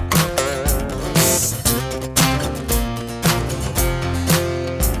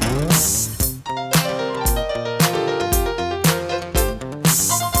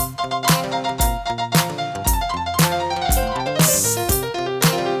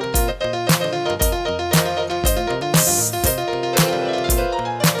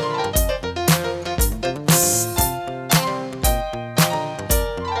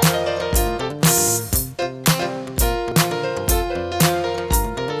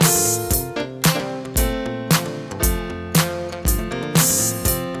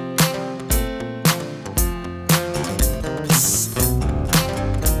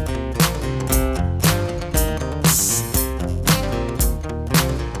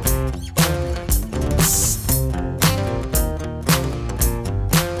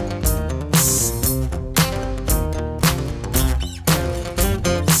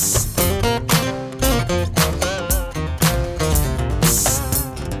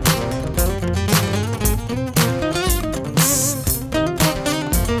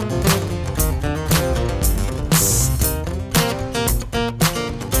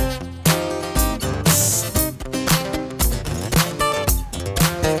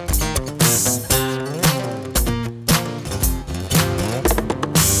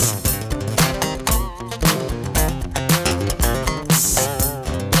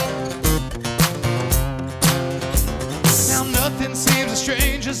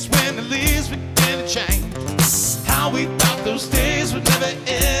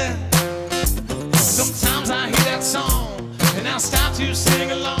 stop to sing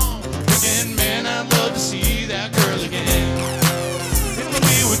along, thinking, man, I'd love to see that girl again. And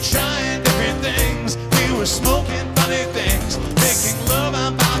were smoking funny things, making love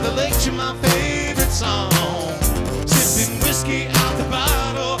out by the lake to my favorite song. Sipping whiskey out the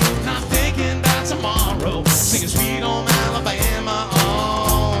bottle, not thinking about tomorrow. Singing Sweet Home Alabama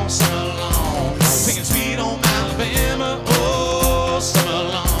all summer long. Singing Sweet Home Alabama all summer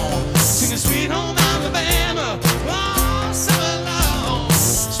long. Singing Sweet Home Alabama all summer long.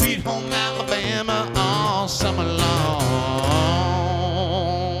 Sweet Home Alabama all summer long.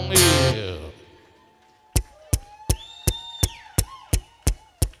 Yeah.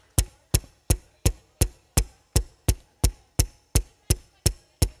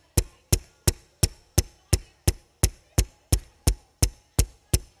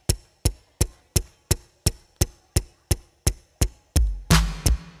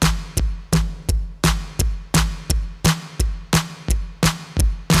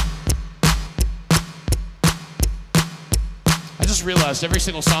 I just realized every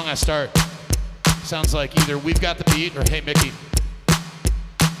single song I start sounds like either We've Got the Beat or Hey Mickey.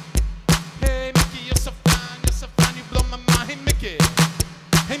 Hey Mickey, you're so fine, you blow my mind. Hey Mickey,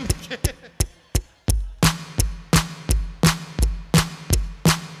 hey Mickey.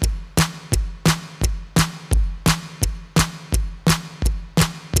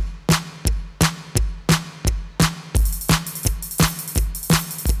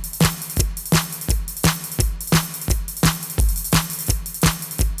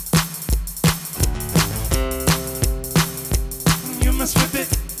 Mess with it.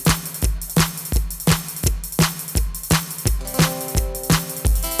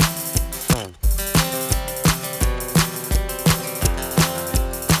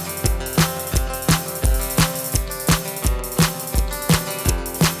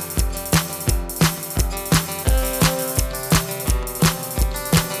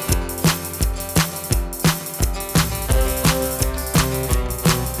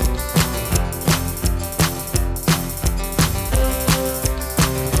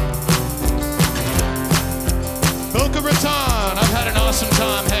 I've had an awesome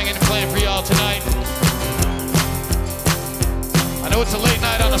time hanging and playing for y'all tonight. I know it's a late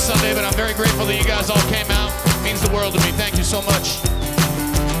night on a Sunday, but I'm very grateful that you guys all came out. It means the world to me. Thank you so much.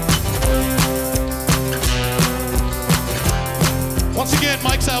 Once again,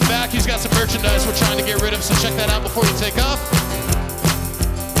 Mike's out back. He's got some merchandise we're trying to get rid of, so check that out before you take off.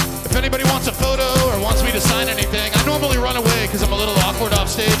 If anybody wants a photo or wants me to sign anything, I normally run away because I'm a little awkward off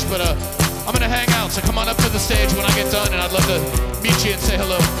stage, but I'm gonna hang out, so come on up to the stage when I get done, and I'd love to meet you and say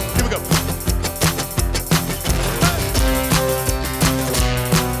hello. Here we go.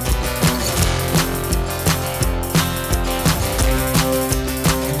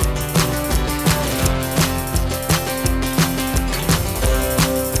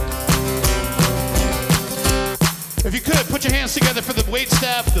 If you could, put your hands together for the wait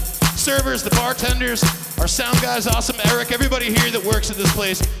staff, the servers, the bartenders, our sound guys, awesome Eric, everybody here that works at this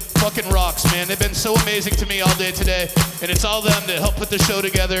place. Fucking rocks, man. They've been so amazing to me all day today, and it's all them that help put the show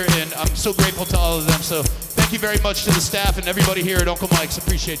together, and I'm so grateful to all of them. So thank you very much to the staff and everybody here at Uncle Mike's.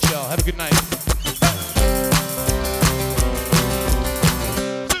 Appreciate y'all. Have a good night.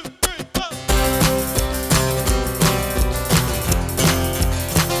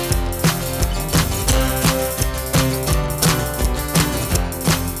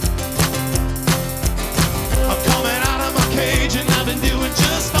 I'm coming out of my cage, and I've been doing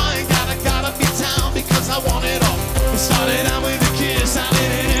just fine. I want it all. It started out with a kiss. I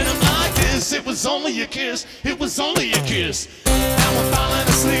didn't hit him like this. It was only a kiss. It was only a kiss. Now we're falling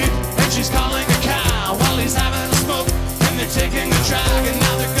asleep, and she's calling a cow while he's having a smoke, and they're taking a drag, and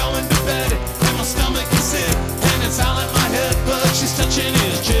now they're going to bed. And my stomach is sick, and it's all in my head, but she's touching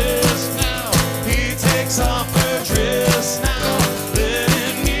his chest now. He takes off her dress now,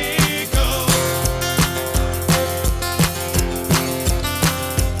 letting me go.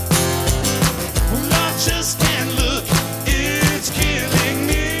 Just can't look, it's killing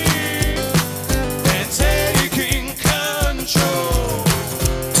me and taking control.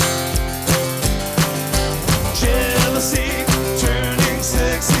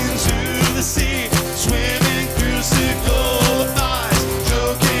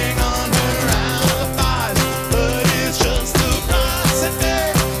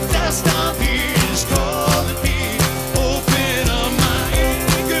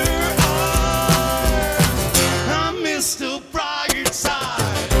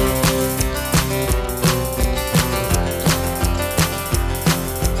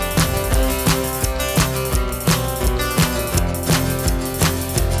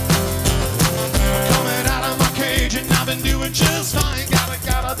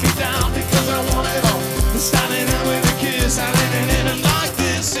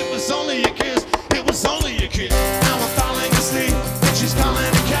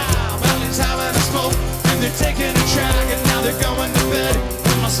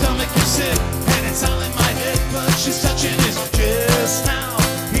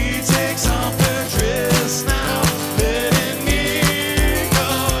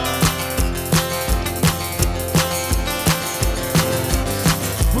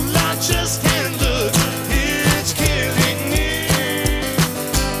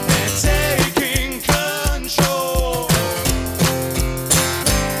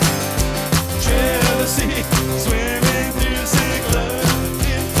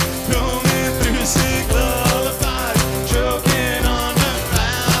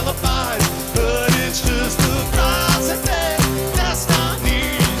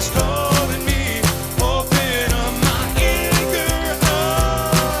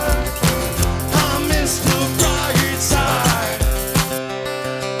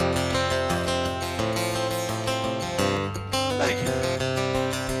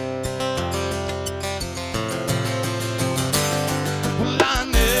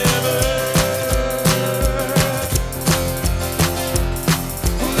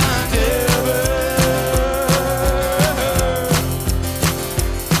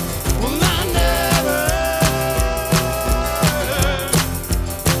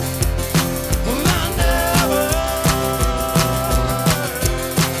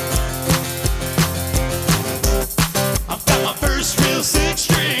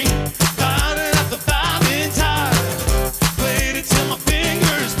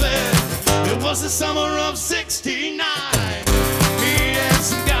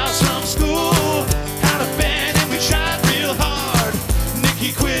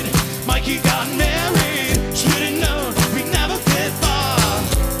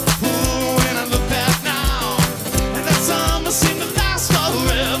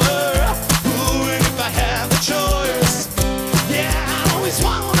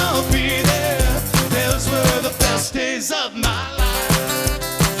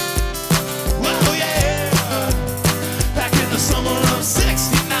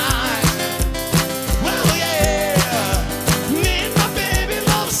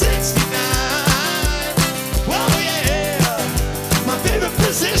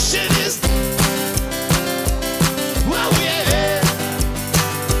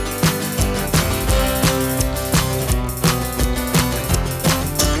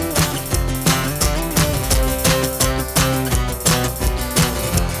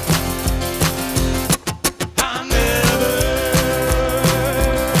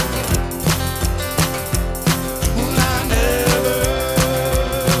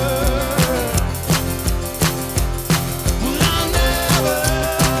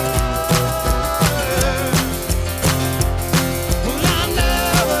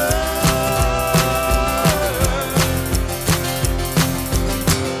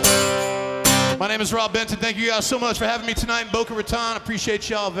 name is Rob Benton. Thank you guys so much for having me tonight in Boca Raton. Appreciate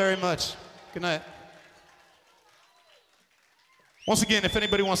y'all very much. Good night. Once again, if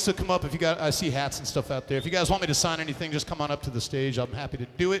anybody wants to come up, I see hats and stuff out there. If you guys want me to sign anything, just come on up to the stage. I'm happy to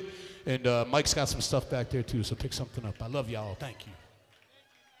do it. And Mike's got some stuff back there too, so pick something up. I love y'all. Thank you.